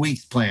upcoming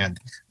weeks planned.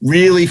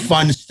 Really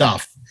fun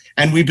stuff.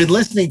 And we've been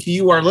listening to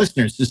you, our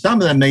listeners. So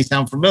some of them may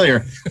sound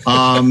familiar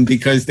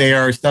because they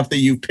are stuff that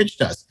you've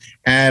pitched us.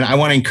 And I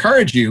want to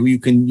encourage you. You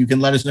can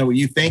let us know what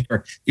you think,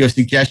 or you have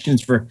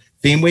suggestions for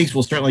theme weeks.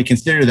 We'll certainly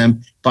consider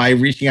them by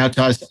reaching out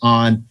to us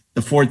on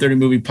the 430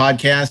 Movie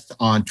Podcast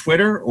on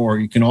Twitter, or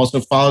you can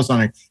also follow us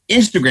on our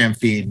Instagram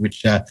feed,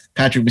 which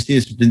Patrick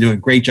Macias has been doing a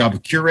great job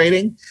of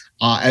curating,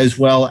 as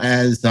well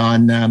as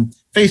on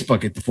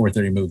Facebook at the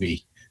 430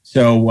 Movie.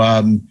 So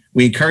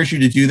we encourage you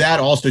to do that.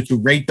 Also to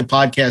rate the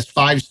podcast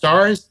 5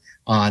 stars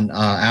on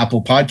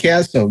Apple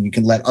Podcasts, so you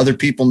can let other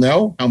people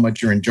know how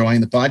much you're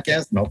enjoying the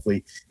podcast and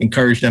hopefully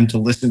encourage them to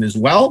listen as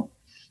well.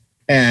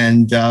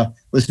 And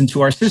listen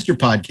to our sister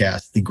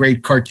podcast, The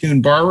Great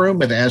Cartoon Barroom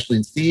with Ashley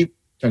and Steve,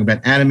 talking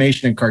about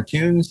animation and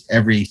cartoons.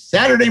 Every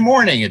Saturday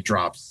morning it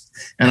drops.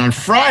 And on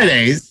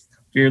Fridays,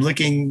 if you're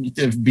looking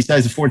to,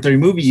 besides the 430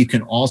 Movie, you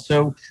can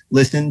also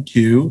listen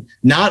to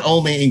not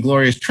only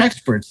Inglorious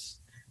Trexperts,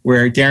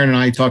 where Darren and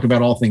I talk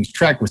about all things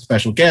Trek with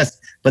special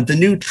guests, but the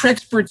new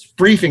Trexperts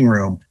Briefing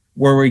Room,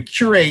 where we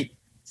curate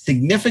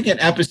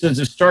significant episodes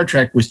of Star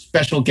Trek with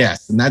special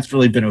guests. And that's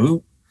really been a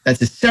hoot.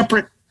 That's a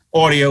separate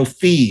audio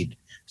feed.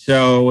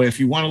 So if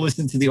you want to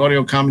listen to the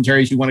audio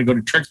commentaries, you want to go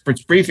to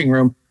Trexperts Briefing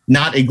Room,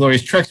 not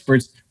Inglorious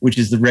Trexperts, which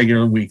is the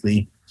regular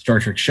weekly Star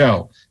Trek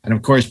show. And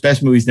of course,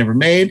 Best Movies Never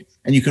Made.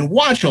 And you can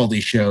watch all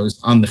these shows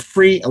on the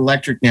free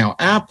Electric Now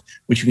app,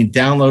 which you can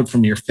download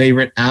from your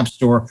favorite app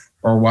store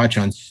or watch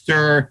on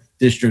Stir,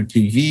 Distro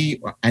TV,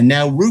 and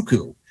now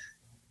Roku.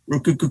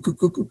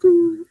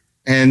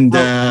 And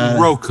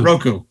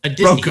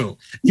Roku.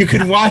 You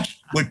can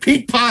watch with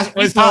Pete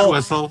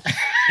Potwhistle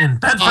in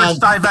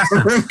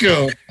Bedford-Stuyvesant.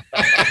 Roku.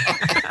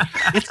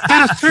 It's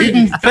got a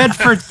certain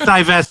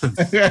Bedford-Stuyvesant.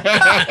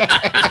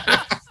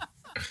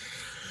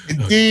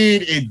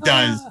 Indeed, it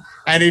does.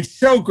 And it's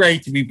so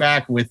great to be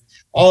back with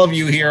all of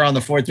you here on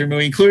the 430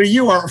 Movie, including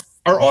you, our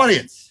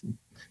audience.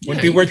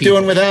 Wouldn't be worth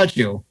doing without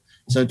you.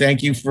 So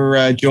thank you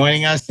for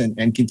joining us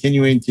and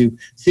continuing to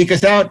seek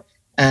us out.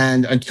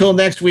 And until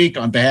next week,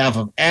 on behalf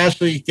of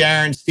Ashley,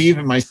 Darren, Steve,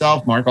 and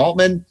myself, Mark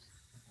Altman,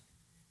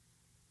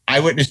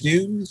 Eyewitness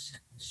News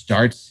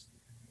starts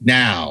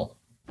now.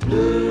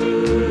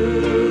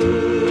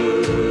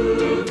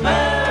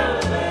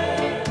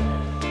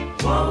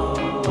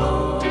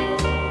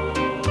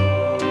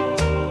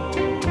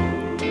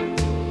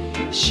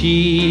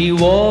 She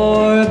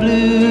wore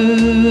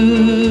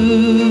blue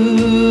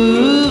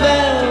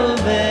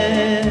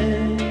velvet,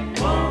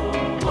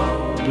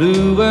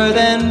 bluer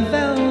than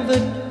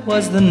velvet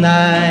was the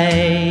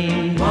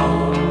night,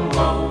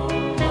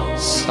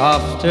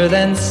 softer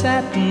than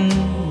satin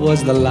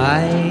was the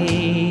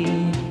light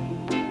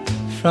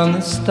from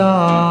the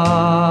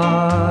stars.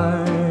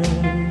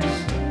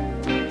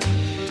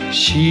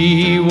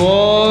 She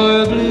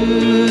wore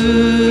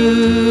blue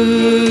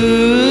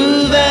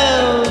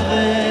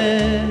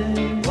velvet,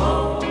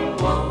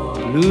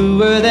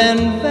 bluer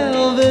than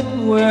velvet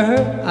were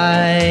her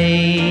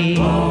eyes,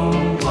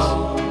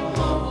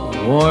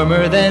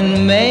 warmer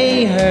than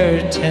May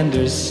her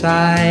tender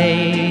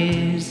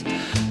sighs.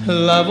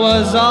 Love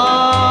was ours,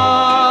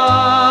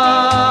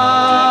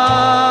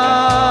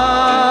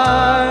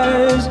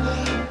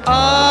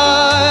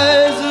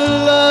 ours,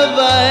 love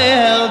I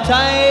held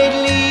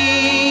tightly,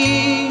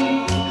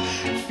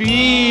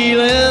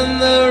 feeling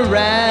the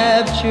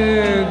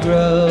rapture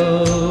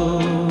grow,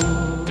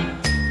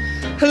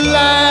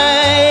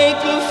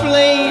 like a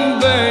flame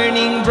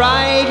burning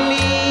brightly.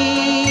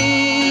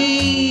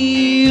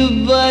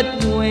 But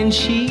when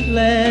she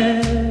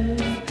left,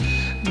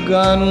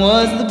 gone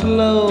was the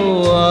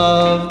glow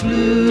of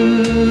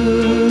blue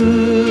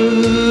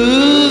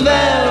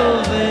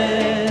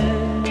velvet.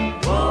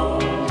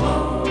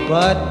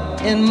 But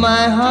in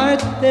my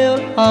heart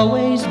there'll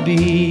always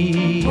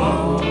be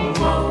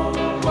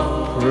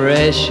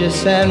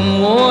precious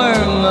and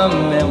warm a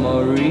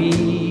memory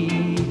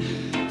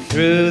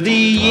through the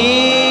years,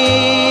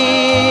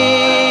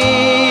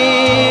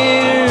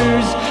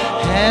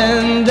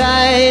 and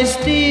I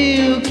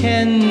still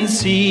can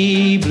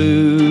see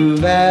blue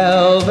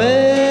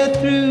velvet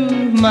through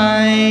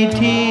my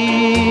tears.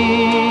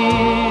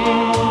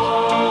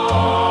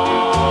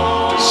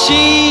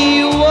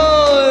 She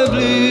wore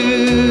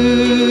blue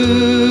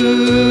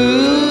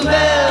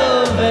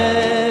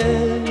velvet,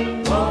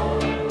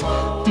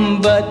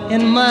 but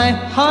in my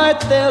heart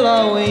there'll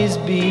always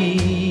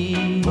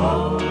be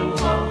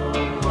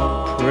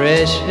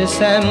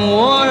precious and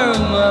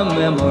warm a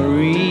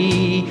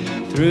memory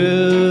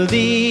through the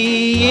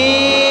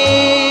years.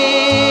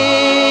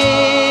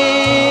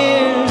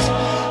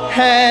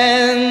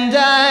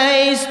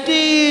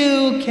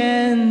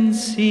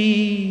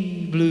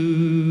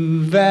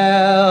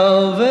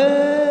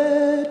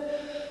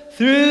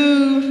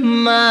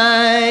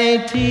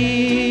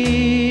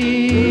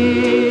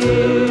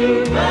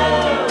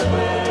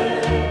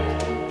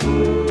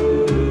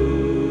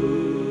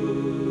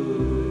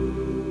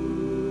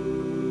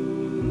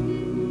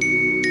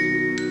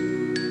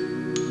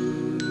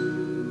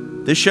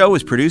 This show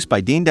was produced by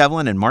Dean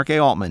Devlin and Mark A.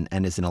 Altman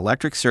and is an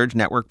Electric Surge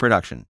Network production.